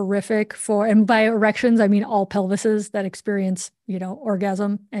 Alcohol's horrific for, and by erections, I mean all pelvises that experience,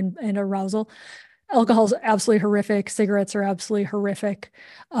 orgasm and arousal. Alcohol's absolutely horrific. Cigarettes are absolutely horrific.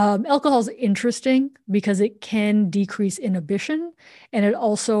 Alcohol's interesting because it can decrease inhibition, and it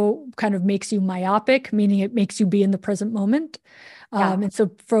also kind of makes you myopic, meaning it makes you be in the present moment. And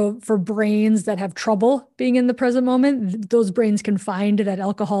so for brains that have trouble being in the present moment, those brains can find that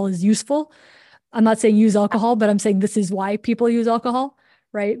alcohol is useful. I'm not saying use alcohol, but I'm saying this is why people use alcohol,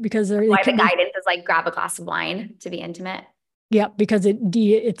 right? Because why the guidance is like grab a glass of wine to be intimate. Yeah, because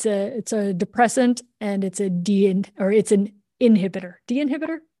it's a depressant and it's an inhibitor.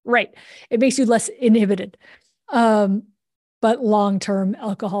 De-inhibitor? Right. It makes you less inhibited. But long-term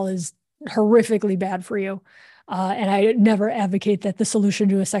alcohol is horrifically bad for you. And I never advocate that the solution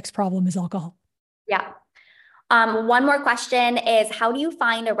to a sex problem is alcohol. Yeah. One more question is, how do you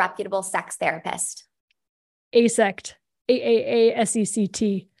find a reputable sex therapist? AASECT,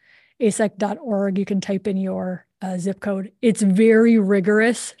 AAASECT, asect.org. You can type in your zip code. It's very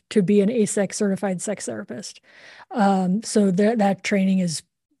rigorous to be an AASECT certified sex therapist. So that training is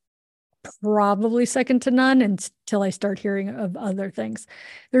probably second to none until I start hearing of other things.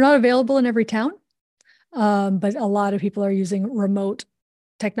 They're not available in every town, but a lot of people are using remote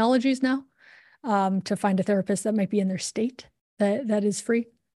technologies now to find a therapist that might be in their state that is free.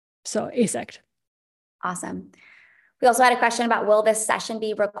 So AASECT. Awesome. We also had a question about, will this session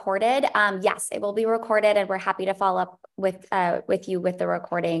be recorded? Yes, it will be recorded, and we're happy to follow up with you with the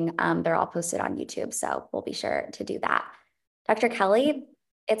recording. They're all posted on YouTube, so we'll be sure to do that. Dr. Kelly,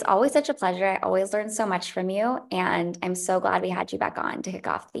 it's always such a pleasure. I always learn so much from you, and I'm so glad we had you back on to kick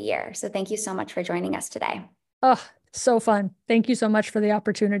off the year. So thank you so much for joining us today. Oh, so fun. Thank you so much for the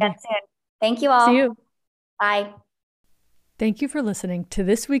opportunity. That's it. Thank you all. See you. Bye. Thank you for listening to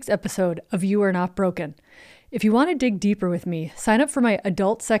this week's episode of You Are Not Broken. If you want to dig deeper with me, sign up for my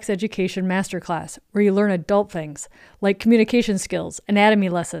Adult Sex Education Masterclass, where you learn adult things like communication skills, anatomy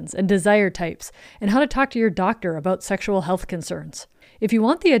lessons, and desire types, and how to talk to your doctor about sexual health concerns. If you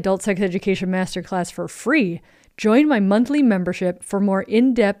want the Adult Sex Education Masterclass for free, join my monthly membership for more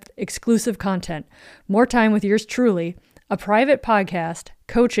in-depth, exclusive content, more time with yours truly, a private podcast,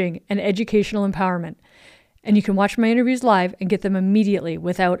 coaching, and educational empowerment. And you can watch my interviews live and get them immediately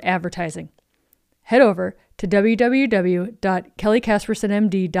without advertising. Head over to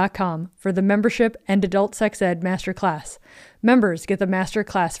www.kellykaspersonmd.com for the membership and Adult Sex Ed Masterclass. Members get the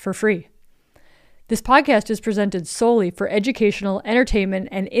Masterclass for free. This podcast is presented solely for educational, entertainment,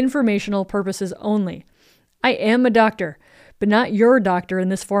 and informational purposes only. I am a doctor, but not your doctor in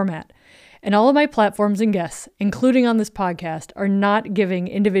this format. And all of my platforms and guests, including on this podcast, are not giving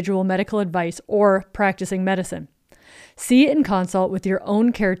individual medical advice or practicing medicine. See and consult with your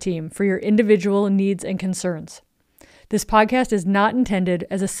own care team for your individual needs and concerns. This podcast is not intended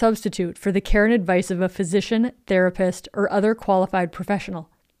as a substitute for the care and advice of a physician, therapist, or other qualified professional.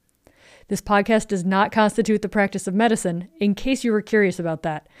 This podcast does not constitute the practice of medicine, in case you were curious about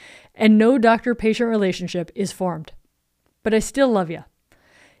that, and no doctor-patient relationship is formed. But I still love you.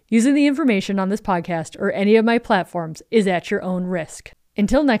 Using the information on this podcast or any of my platforms is at your own risk.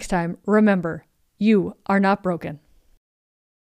 Until next time, remember, you are not broken.